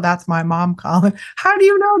 right? Oh, that's my mom calling. How do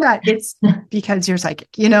you know that? It's because you're psychic,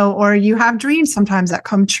 or you have dreams sometimes that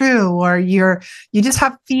come true, or you just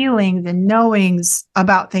have feelings and knowings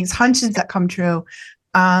about things, hunches that come true.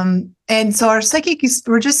 And so our psychic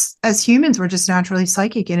we're just, as humans, we're just naturally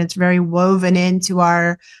psychic, and it's very woven into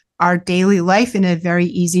our daily life in a very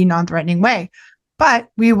easy, non-threatening way. But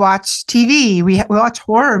we watch TV, we watch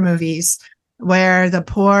horror movies where the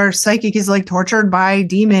poor psychic is like tortured by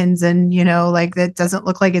demons, and like that doesn't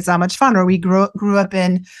look like it's that much fun. Or we grew up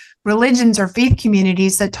in religions or faith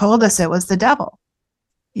communities that told us it was the devil.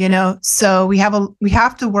 So we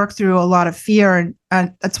have to work through a lot of fear,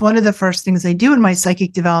 and that's one of the first things I do in my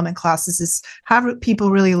psychic development classes is have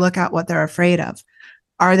people really look at what they're afraid of.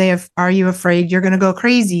 Are you afraid you're going to go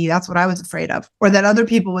crazy? That's what I was afraid of, or that other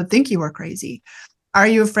people would think you were crazy. Are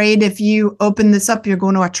you afraid if you open this up, you're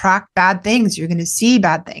going to attract bad things? You're going to see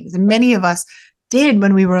bad things. And many of us did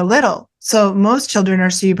when we were little. So most children are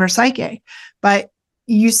super psychic, but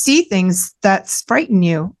you see things that frighten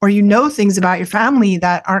you, or things about your family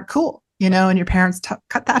that aren't cool, and your parents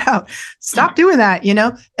cut that out. Stop doing that,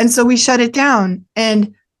 And so we shut it down.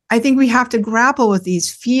 And I think we have to grapple with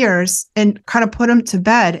these fears and kind of put them to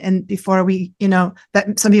bed. And before we,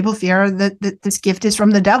 that some people fear that this gift is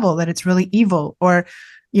from the devil, that it's really evil, or,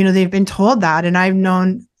 they've been told that. And I've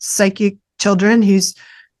known psychic children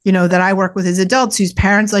that I work with as adults whose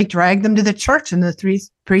parents like drag them to the church, and the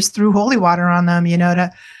priest threw holy water on them,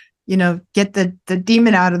 to, get the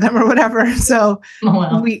demon out of them or whatever. So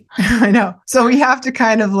I know. So we have to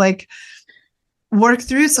kind of like work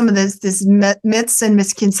through some of this myths and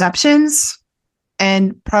misconceptions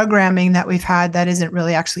and programming that we've had that isn't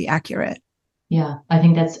really actually accurate. Yeah, I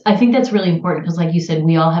think that's really important, because like you said,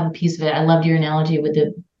 we all have a piece of it. I loved your analogy with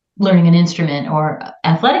the learning an instrument or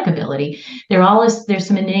athletic ability. There's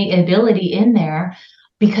some innate ability in there,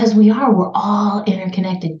 because we're all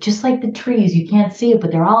interconnected, just like the trees. You can't see it,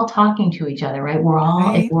 but they're all talking to each other, right? We're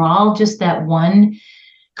all just that one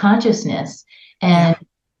consciousness. And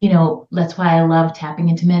that's why I love tapping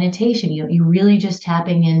into meditation. You really just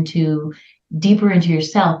tapping deeper into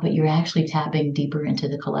yourself, but you're actually tapping deeper into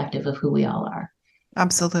the collective of who we all are.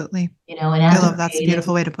 Absolutely. And as I love that's a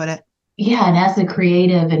beautiful way to put it. Yeah. And as the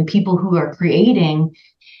creative and people who are creating,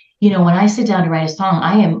 when I sit down to write a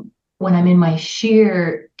song, when I'm in my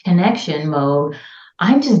sheer connection mode,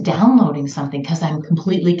 I'm just downloading something because I'm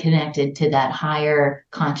completely connected to that higher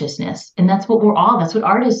consciousness. And that's what that's what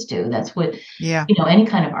artists do. That's what, any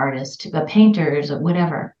kind of artist, painters, or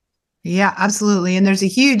whatever. Yeah, absolutely. And there's a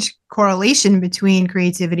huge correlation between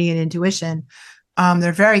creativity and intuition.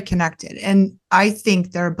 They're very connected. And I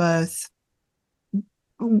think they're both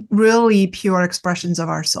really pure expressions of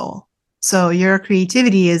our soul. So your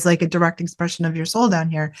creativity is like a direct expression of your soul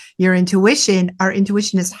down here. Our intuition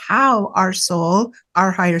is how our soul,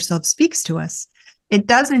 our higher self, speaks to us. It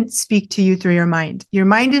doesn't speak to you through your mind. Your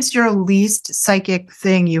mind is your least psychic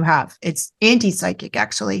thing you have. It's anti-psychic,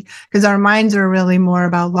 actually, because our minds are really more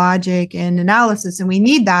about logic and analysis. And we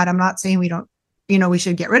need that. I'm not saying we don't, we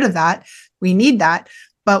should get rid of that. We need that.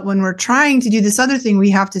 But when we're trying to do this other thing,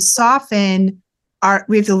 we have to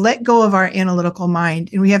we have to let go of our analytical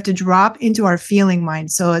mind, and we have to drop into our feeling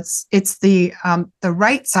mind. So it's the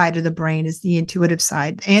right side of the brain is the intuitive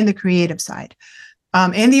side, and the creative side,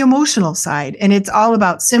 and the emotional side. And it's all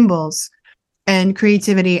about symbols and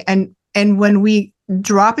creativity. And when we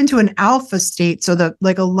drop into an alpha state, so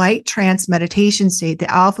like a light trance meditation state,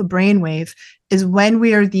 the alpha brainwave is when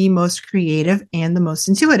we are the most creative and the most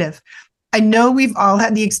intuitive. I know we've all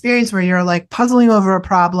had the experience where you're like puzzling over a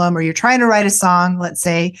problem, or you're trying to write a song, let's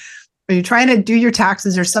say, or you're trying to do your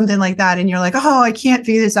taxes or something like that. And you're like, oh, I can't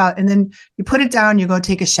figure this out. And then you put it down, you go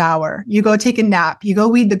take a shower, you go take a nap, you go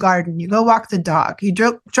weed the garden, you go walk the dog, you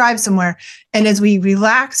drive somewhere. And as we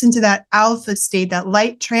relax into that alpha state, that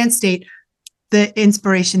light trance state, the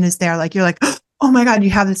inspiration is there. Like you're like, oh my God, you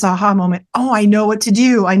have this aha moment. Oh, I know what to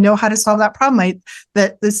do. I know how to solve that problem.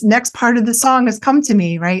 That this next part of the song has come to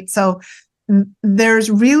me, right? So there's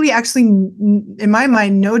really actually, in my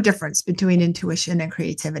mind, no difference between intuition and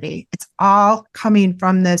creativity. It's all coming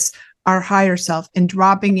from our higher self, and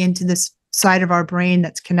dropping into this side of our brain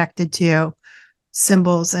that's connected to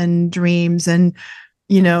symbols and dreams and,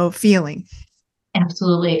 feeling.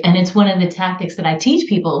 Absolutely. And it's one of the tactics that I teach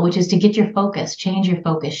people, which is to get your focus, change your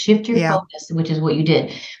focus, shift your focus, which is what you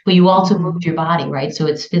did. But you also moved your body, right? So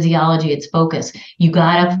it's physiology, it's focus. You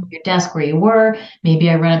got up from your desk where you were. Maybe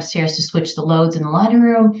I run upstairs to switch the loads in the laundry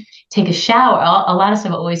room, take a shower. A lot of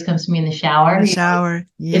stuff always comes to me in the shower. Yes.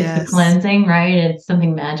 It's the cleansing, right? It's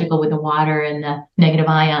something magical with the water and the negative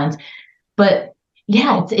ions. But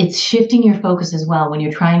Yeah, it's shifting your focus as well when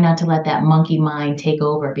you're trying not to let that monkey mind take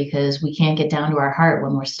over, because we can't get down to our heart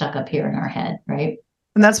when we're stuck up here in our head, right?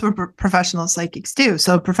 And that's what professional psychics do.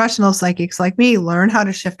 So professional psychics like me learn how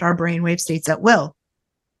to shift our brainwave states at will,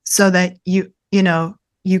 so that you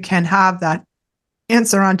can have that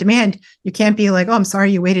answer on demand. You can't be like, oh, I'm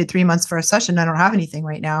sorry, you waited 3 months for a session. I don't have anything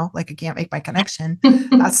right now. Like, I can't make my connection.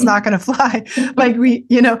 That's not going to fly. Like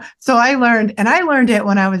so I learned it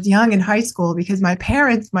when I was young in high school, because my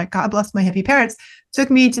parents, God bless my hippie parents, took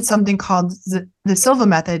me to something called the Silva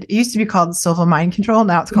method. It used to be called the Silva mind control.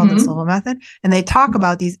 Now it's called the Silva method. And they talk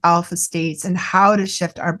about these alpha states and how to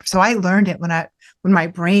shift so I learned it when my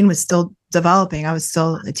brain was still developing. I was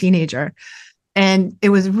still a teenager. And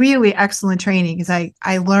it was really excellent training, because I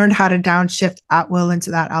learned how to downshift at will into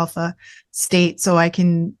that alpha state, so I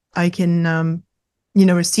can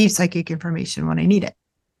receive psychic information when I need it.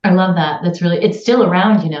 I love that. It's still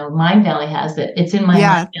around, Mind Valley has it. It's in my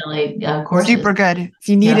Mind Valley course. Super good. If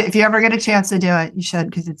you need it, if you ever get a chance to do it, you should,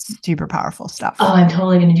 because it's super powerful stuff. Oh, I'm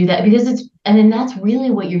totally going to do that, because and then that's really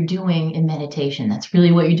what you're doing in meditation. That's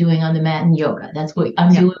really what you're doing on the mat in yoga. That's what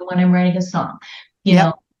I'm doing when I'm writing a song, you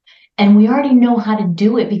know. And we already know how to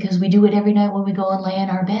do it, because we do it every night when we go and lay in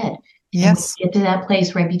our bed. Yes. And we get to that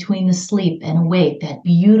place right between the sleep and awake, that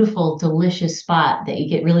beautiful, delicious spot that you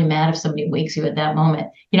get really mad if somebody wakes you at that moment.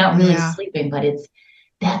 You're not really sleeping, but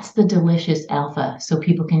that's the delicious alpha. So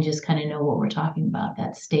people can just kind of know what we're talking about.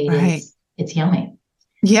 That state it's yummy.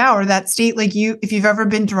 Yeah. Or that state, like if you've ever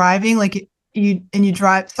been driving, like you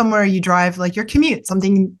drive somewhere, you drive like your commute,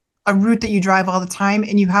 a route that you drive all the time,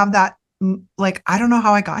 and you have that, like, I don't know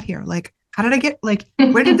how I got here. Like, how did I get, like,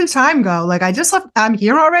 where did the time go? Like, I just left, I'm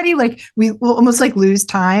here already. Like, we will almost like lose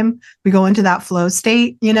time. We go into that flow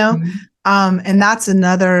state, and that's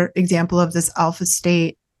another example of this alpha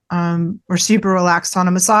state. We're super relaxed on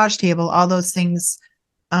a massage table, all those things,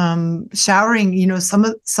 showering,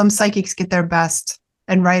 some psychics get their best,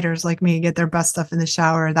 and writers like me get their best stuff in the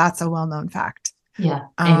shower. That's a well-known fact. Yeah.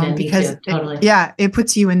 Because totally. it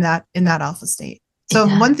puts you in that alpha state. So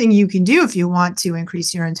one thing you can do if you want to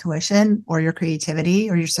increase your intuition or your creativity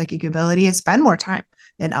or your psychic ability is spend more time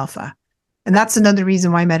in alpha. And that's another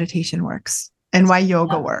reason why meditation works, and why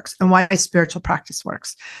yoga works, and why spiritual practice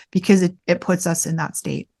works, because it puts us in that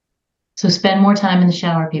state. So spend more time in the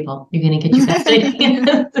shower, people. You're going to get your best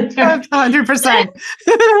idea. 100%.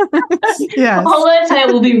 Yes. Hold on tight.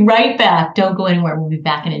 We'll be right back. Don't go anywhere. We'll be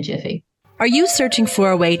back in a jiffy. Are you searching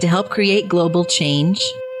for a way to help create global change?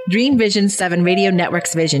 Dream Vision 7 Radio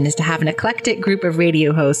Network's vision is to have an eclectic group of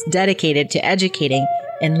radio hosts dedicated to educating,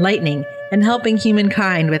 enlightening, and helping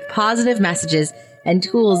humankind with positive messages and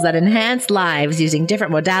tools that enhance lives using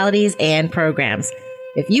different modalities and programs.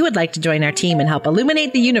 If you would like to join our team and help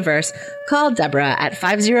illuminate the universe, call Deborah at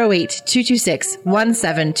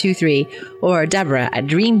 508-226-1723 or Deborah at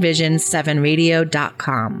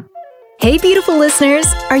dreamvision7radio.com. Hey, beautiful listeners,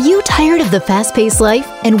 are you tired of the fast-paced life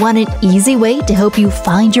and want an easy way to help you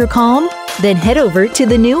find your calm? Then head over to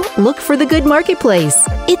the new Look for the Good Marketplace.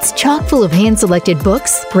 It's chock full of hand-selected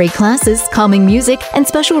books, great classes, calming music, and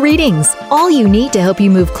special readings. All you need to help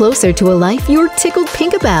you move closer to a life you're tickled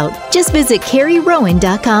pink about. Just visit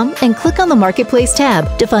CarrieRowan.com and click on the Marketplace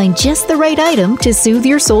tab to find just the right item to soothe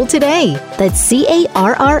your soul today. That's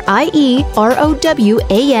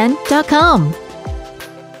CarrieRowan.com.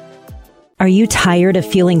 Are you tired of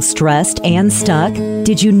feeling stressed and stuck?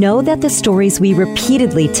 Did you know that the stories we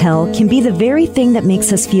repeatedly tell can be the very thing that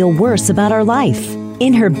makes us feel worse about our life?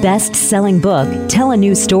 In her best-selling book, Tell a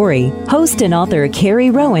New Story, host and author Carrie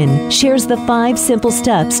Rowan shares the 5 simple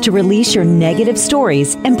steps to release your negative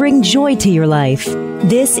stories and bring joy to your life.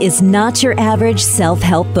 This is not your average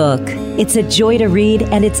self-help book. It's a joy to read,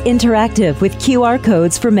 and it's interactive with QR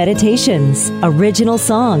codes for meditations, original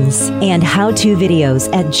songs, and how-to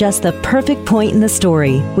videos at just the perfect point in the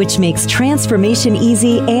story, which makes transformation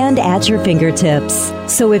easy and at your fingertips.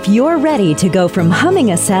 So if you're ready to go from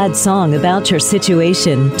humming a sad song about your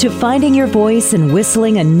situation to finding your voice and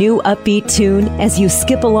whistling a new upbeat tune as you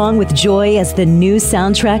skip along with joy as the new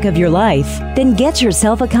soundtrack of your life, then get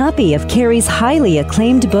yourself a copy of Carrie's highly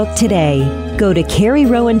acclaimed book today. Go to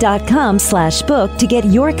CarrieRowan.com/book to get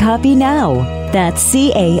your copy now. That's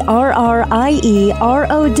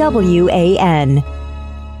CarrieRowan.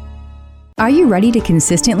 Are you ready to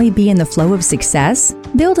consistently be in the flow of success?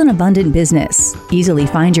 Build an abundant business, easily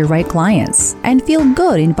find your right clients, and feel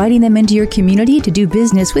good inviting them into your community to do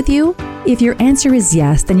business with you? If your answer is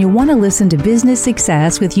yes, then you'll want to listen to Business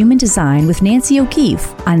Success with Human Design with Nancy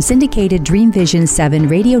O'Keefe on syndicated Dream Vision 7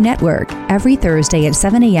 radio network every Thursday at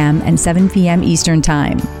 7 a.m. and 7 p.m. Eastern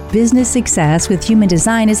Time. Business Success with Human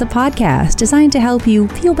Design is a podcast designed to help you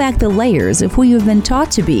peel back the layers of who you've been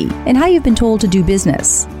taught to be and how you've been told to do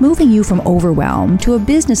business, moving you from overwhelm to a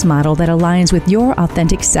business model that aligns with your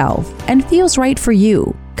authentic self and feels right for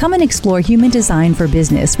you. Come and explore Human Design for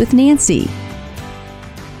Business with Nancy.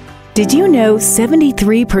 Did you know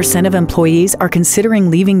 73% of employees are considering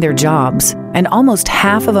leaving their jobs, and almost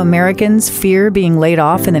half of Americans fear being laid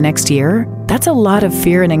off in the next year? That's a lot of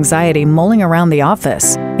fear and anxiety mulling around the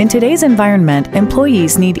office. In today's environment,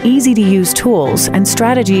 employees need easy-to-use tools and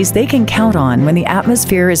strategies they can count on when the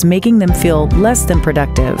atmosphere is making them feel less than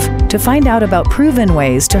productive. To find out about proven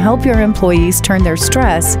ways to help your employees turn their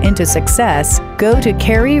stress into success, go to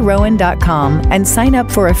carrierowan.com and sign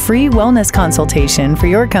up for a free wellness consultation for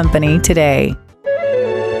your company today.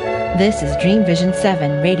 This is Dream Vision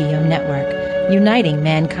 7 Radio Network, uniting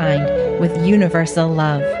mankind with universal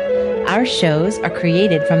love. Our shows are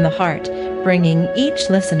created from the heart, bringing each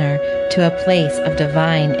listener to a place of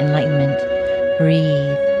divine enlightenment.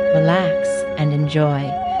 Breathe, relax, and enjoy.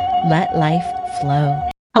 Let life flow.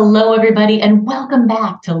 Hello, everybody, and welcome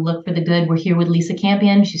back to Look for the Good. We're here with Lisa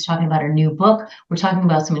Campion. She's talking about her new book. We're talking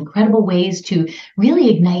about some incredible ways to really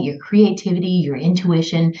ignite your creativity, your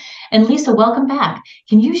intuition. And Lisa, welcome back.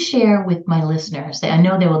 Can you share with my listeners, I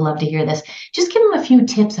know they would love to hear this, just give them a few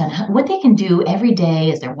tips on what they can do every day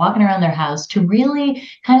as they're walking around their house to really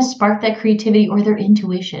kind of spark that creativity or their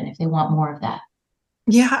intuition if they want more of that.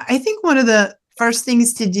 Yeah, I think one of the first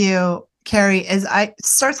things to do, Carrie, is I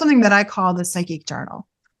start something that I call the psychic journal.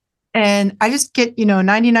 And I just get,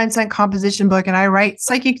 99-cent composition book and I write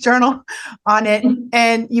psychic journal on it.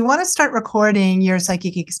 And you want to start recording your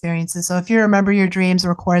psychic experiences. So if you remember your dreams,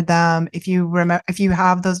 record them. If you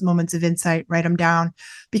have those moments of insight, write them down,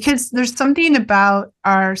 because there's something about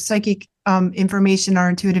our psychic information, our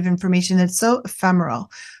intuitive information that's so ephemeral.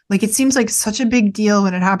 Like it seems like such a big deal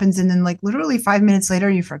when it happens. And then like literally 5 minutes later,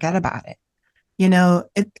 you forget about it.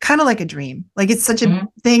 It's kind of like a dream. Like it's such a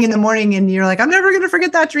thing in the morning and you're like, I'm never going to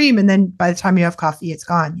forget that dream. And then by the time you have coffee, it's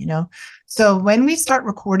gone, So when we start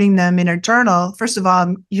recording them in our journal, first of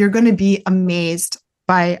all, you're going to be amazed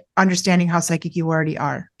by understanding how psychic you already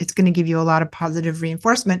are. It's going to give you a lot of positive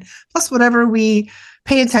reinforcement. Plus whatever we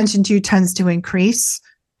pay attention to tends to increase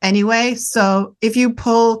anyway. So if you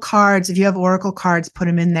pull cards, if you have oracle cards, put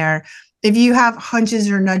them in there. If you have hunches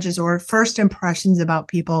or nudges or first impressions about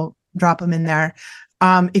people, drop them in there.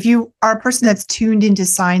 If you are a person that's tuned into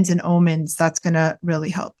signs and omens, that's going to really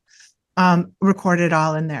help. Record it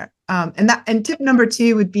all in there. And tip number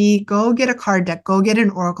 2 would be go get a card deck, go get an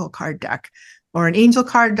oracle card deck or an angel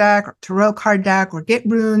card deck or tarot card deck, or get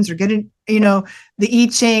runes or get, the I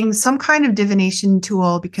Ching, some kind of divination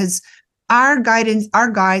tool, because our guidance, our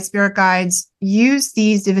guides, spirit guides use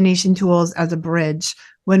these divination tools as a bridge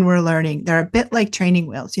when we're learning. They're a bit like training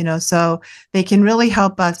wheels, so they can really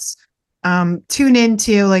help us tune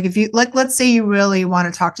into, like, if you let's say you really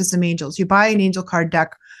want to talk to some angels, you buy an angel card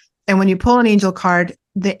deck. And when you pull an angel card,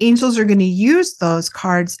 the angels are going to use those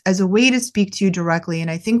cards as a way to speak to you directly.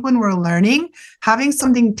 And I think when we're learning, having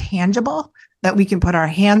something tangible that we can put our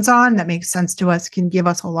hands on that makes sense to us can give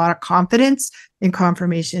us a lot of confidence and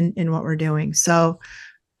confirmation in what we're doing. So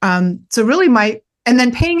really and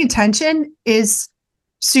then paying attention is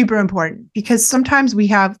super important, because sometimes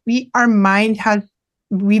we've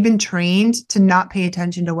been trained to not pay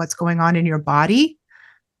attention to what's going on in your body,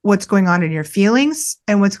 what's going on in your feelings,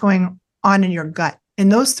 and what's going on in your gut.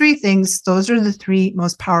 And those 3 things, those are the 3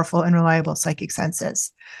 most powerful and reliable psychic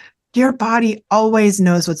senses. Your body always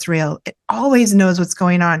knows what's real. It always knows what's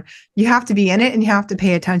going on. You have to be in it and you have to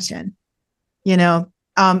pay attention,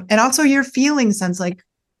 and also your feeling sense, like,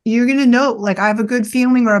 you're going to know, like, I have a good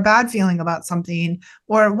feeling or a bad feeling about something,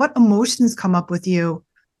 or what emotions come up with you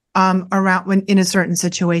around when in a certain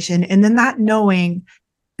situation. And then that knowing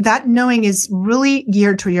is really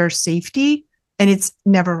geared to your safety, and it's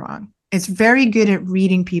never wrong. It's very good at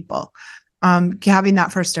reading people, having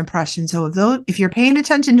that first impression. So if you're paying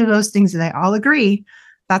attention to those things and they all agree,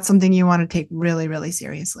 that's something you want to take really, really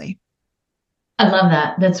seriously. I love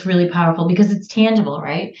that. That's really powerful because it's tangible,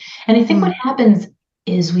 right? And I think what happens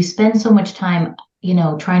is we spend so much time,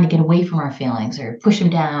 trying to get away from our feelings or push them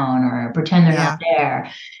down or pretend they're not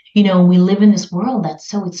there. We live in this world that's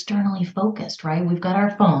so externally focused, right? We've got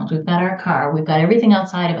our phones, we've got our car, we've got everything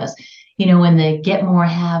outside of us, and the get more,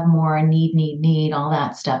 have more, need, all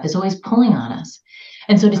that stuff is always pulling on us.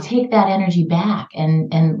 And so to take that energy back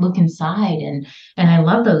and look inside, and I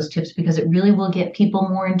love those tips because it really will get people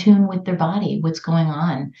more in tune with their body, what's going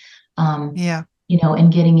on.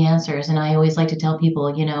 And getting answers. And I always like to tell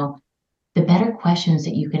people, the better questions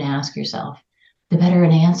that you can ask yourself, the better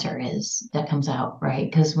an answer is that comes out,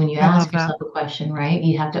 right? Because when you ask yourself a question, right,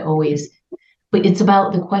 you have to always, but it's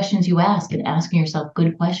about the questions you ask and asking yourself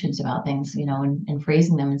good questions about things, and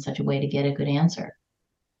phrasing them in such a way to get a good answer.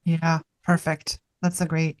 Yeah, perfect. That's a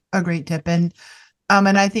great tip. And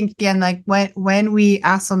I think again, like when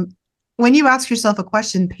you ask yourself a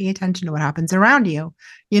question, pay attention to what happens around you.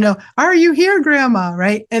 Are you here, Grandma?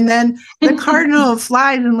 Right. And then the cardinal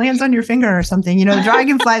flies and lands on your finger or something, the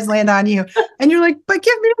dragonflies land on you and you're like, but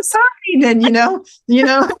give me a sign. And,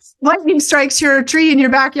 lightning strikes your tree in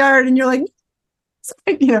your backyard and you're like,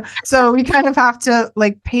 so we kind of have to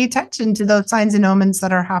like pay attention to those signs and omens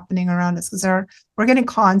that are happening around us because we're getting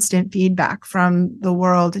constant feedback from the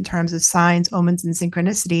world in terms of signs, omens, and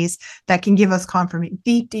synchronicities that can give us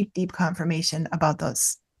deep confirmation about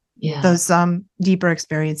those deeper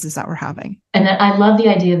experiences that we're having. And I love the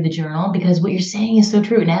idea of the journal because what you're saying is so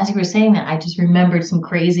true. And as you were saying that, I just remembered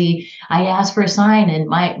I asked for a sign, and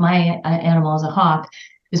my animal is a hawk,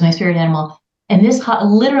 is my spirit animal. And this hawk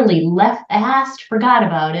literally forgot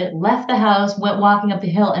about it, left the house, went walking up the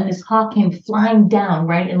hill, and this hawk came flying down,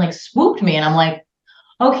 right? And like swooped me. And I'm like,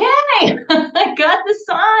 okay, I got the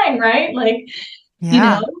sign, right? Like,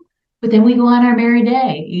 but then we go on our merry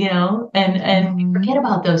day, and we forget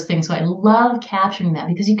about those things. So I love capturing that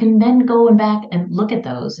because you can then go back and look at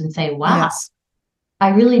those and say, wow,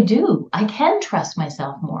 I really do. I can trust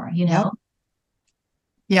myself more, Yep.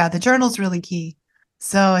 Yeah, the journal's really key.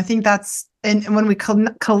 So I think and when we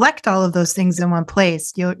collect all of those things in one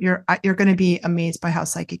place, you're going to be amazed by how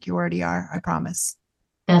psychic you already are. I promise.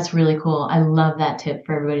 That's really cool. I love that tip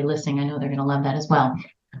for everybody listening. I know they're going to love that as well.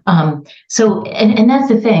 So that's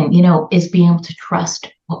the thing, is being able to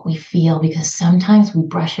trust what we feel because sometimes we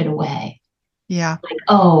brush it away. Yeah. Like,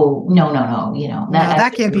 oh, no,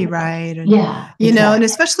 that can't be right. And, exactly. And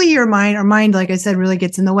especially our mind, like I said, really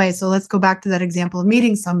gets in the way. So let's go back to that example of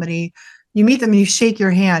meeting somebody. You meet them and you shake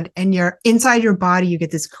your hand and you're inside your body, you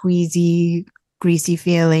get this queasy, greasy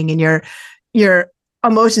feeling and your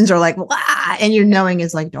emotions are like, wah, and your knowing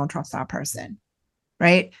is like, don't trust that person.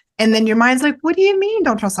 Right. And then your mind's like, what do you mean?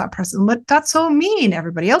 Don't trust that person? That's so mean.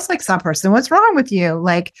 Everybody else likes that person. What's wrong with you?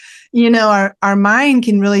 Like, our mind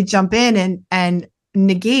can really jump in and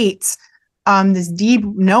negate this deep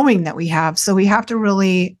knowing that we have. So we have to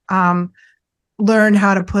really, learn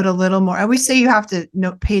how to put a little more. I always say you have to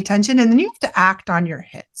pay attention and then you have to act on your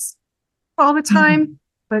hits all the time,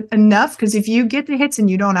 but enough. Because if you get the hits and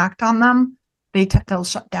you don't act on them, they'll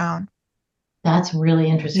shut down. That's really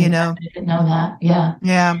interesting. I didn't know that. Yeah.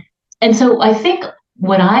 Yeah. And so I think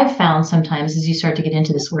what I've found sometimes as you start to get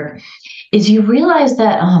into this work is you realize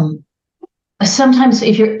that sometimes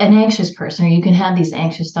if you're an anxious person or you can have these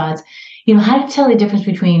anxious thoughts, how to tell the difference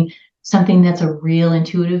between something that's a real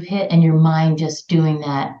intuitive hit and your mind just doing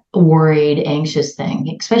that worried, anxious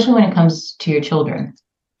thing, especially when it comes to your children.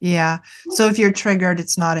 Yeah. So if you're triggered,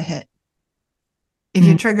 it's not a hit. If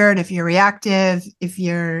you're triggered, if you're reactive, if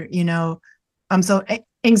you're, so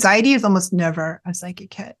anxiety is almost never a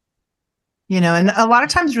psychic hit, and a lot of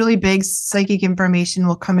times really big psychic information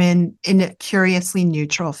will come in a curiously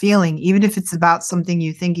neutral feeling, even if it's about something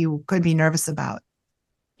you think you could be nervous about.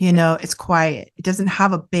 It's quiet. It doesn't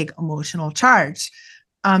have a big emotional charge.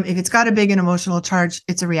 If it's got a big and emotional charge,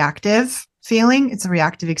 it's a reactive feeling. It's a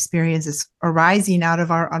reactive experience. It's arising out of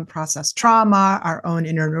our unprocessed trauma, our own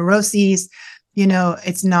inner neuroses.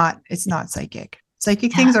 It's not psychic.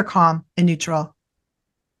 Psychic things are calm and neutral.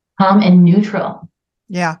 Calm and neutral.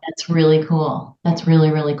 Yeah. That's really cool. That's really,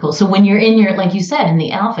 really cool. So when you're in your, like you said, in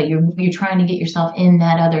the alpha, you're trying to get yourself in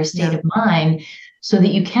that other state of mind so that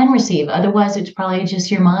you can receive. Otherwise, it's probably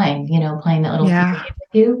just your mind, playing that little game with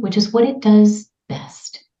you, which is what it does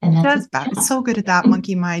best. And that's it's so good at that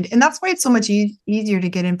monkey mind. And that's why it's so much easier to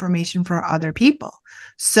get information for other people.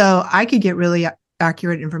 So I could get really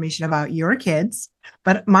accurate information about your kids,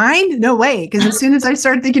 but mine, no way. Because as soon as I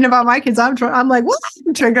start thinking about my kids, I'm like, what?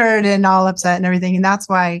 I'm triggered and all upset and everything. And that's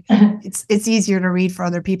why it's easier to read for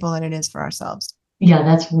other people than it is for ourselves. Yeah,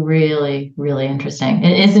 that's really, really interesting.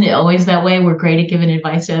 And isn't it always that way? We're great at giving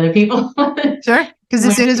advice to other people. Sure. Because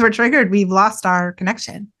as soon as we're triggered, we've lost our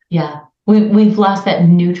connection. Yeah. We've lost that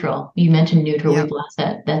neutral. You mentioned neutral. Yep. We've lost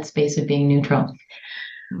that space of being neutral.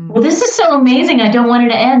 Well, this is so amazing. I don't want it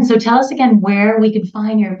to end. So tell us again where we can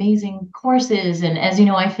find your amazing courses. And as you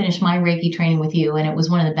know, I finished my Reiki training with you, and it was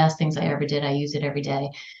one of the best things I ever did. I use it every day.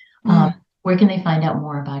 Where can they find out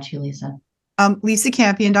more about you, Lisa?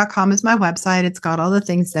 LisaCampion.com is my website. It's got all the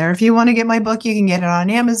things there. If you want to get my book, you can get it on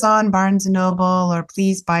Amazon, Barnes & Noble, or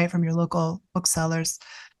please buy it from your local booksellers.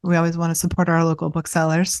 We always want to support our local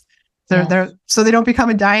booksellers. So they don't become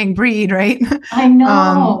a dying breed, right? I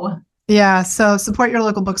know. Yeah, so support your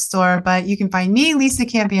local bookstore, but you can find me,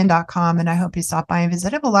 LisaCampion.com, and I hope you stop by and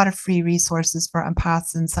visit. I have a lot of free resources for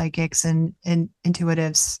empaths and psychics and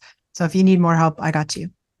intuitives. So if you need more help, I got you.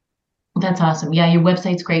 That's awesome. Yeah, your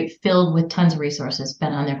website's great, filled with tons of resources.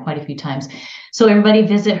 Been on there quite a few times. So everybody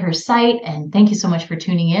visit her site, and thank you so much for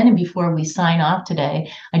tuning in. And before we sign off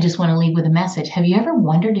today, I just want to leave with a message. Have you ever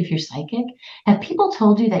wondered if you're psychic? Have people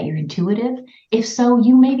told you that you're intuitive? If so,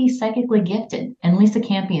 you may be psychically gifted. And Lisa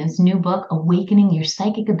Campion's new book, Awakening Your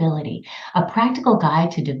Psychic Ability, a practical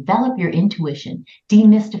guide to develop your intuition,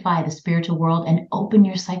 demystify the spiritual world, and open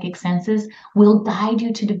your psychic senses, will guide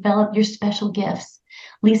you to develop your special gifts.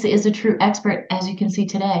 Lisa is a true expert, as you can see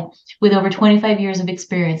today, with over 25 years of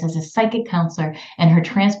experience as a psychic counselor, and her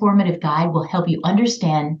transformative guide will help you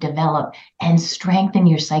understand, develop, and strengthen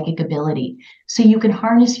your psychic ability so you can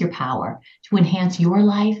harness your power to enhance your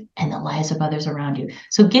life and the lives of others around you.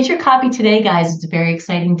 So get your copy today, guys. It's a very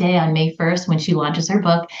exciting day on May 1st when she launches her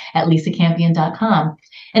book at LisaCampion.com.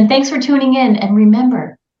 And thanks for tuning in. And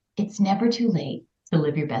remember, it's never too late to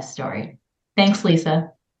live your best story. Thanks,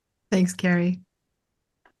 Lisa. Thanks, Carrie.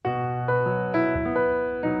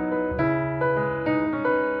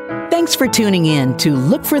 Thanks for tuning in to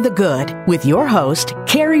Look for the Good with your host,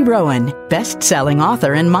 Carrie Rowan, best-selling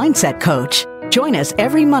author and mindset coach. Join us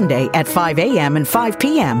every Monday at 5 a.m. and 5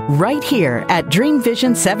 p.m. right here at Dream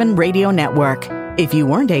Vision 7 Radio Network. If you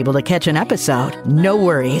weren't able to catch an episode, no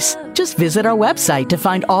worries. Just visit our website to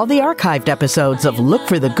find all the archived episodes of Look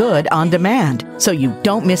for the Good on demand so you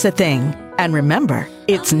don't miss a thing. And remember,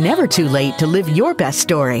 it's never too late to live your best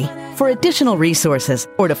story. For additional resources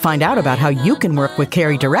or to find out about how you can work with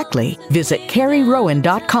Carrie directly, visit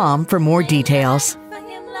carrierowan.com for more details.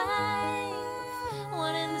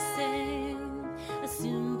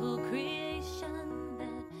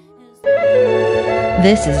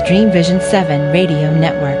 This is Dream Vision 7 Radio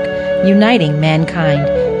Network, uniting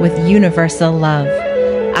mankind with universal love.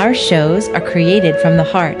 Our shows are created from the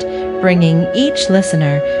heart, bringing each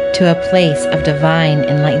listener to a place of divine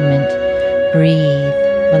enlightenment. Breathe,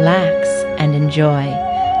 relax, and enjoy.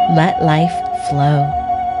 Let life flow.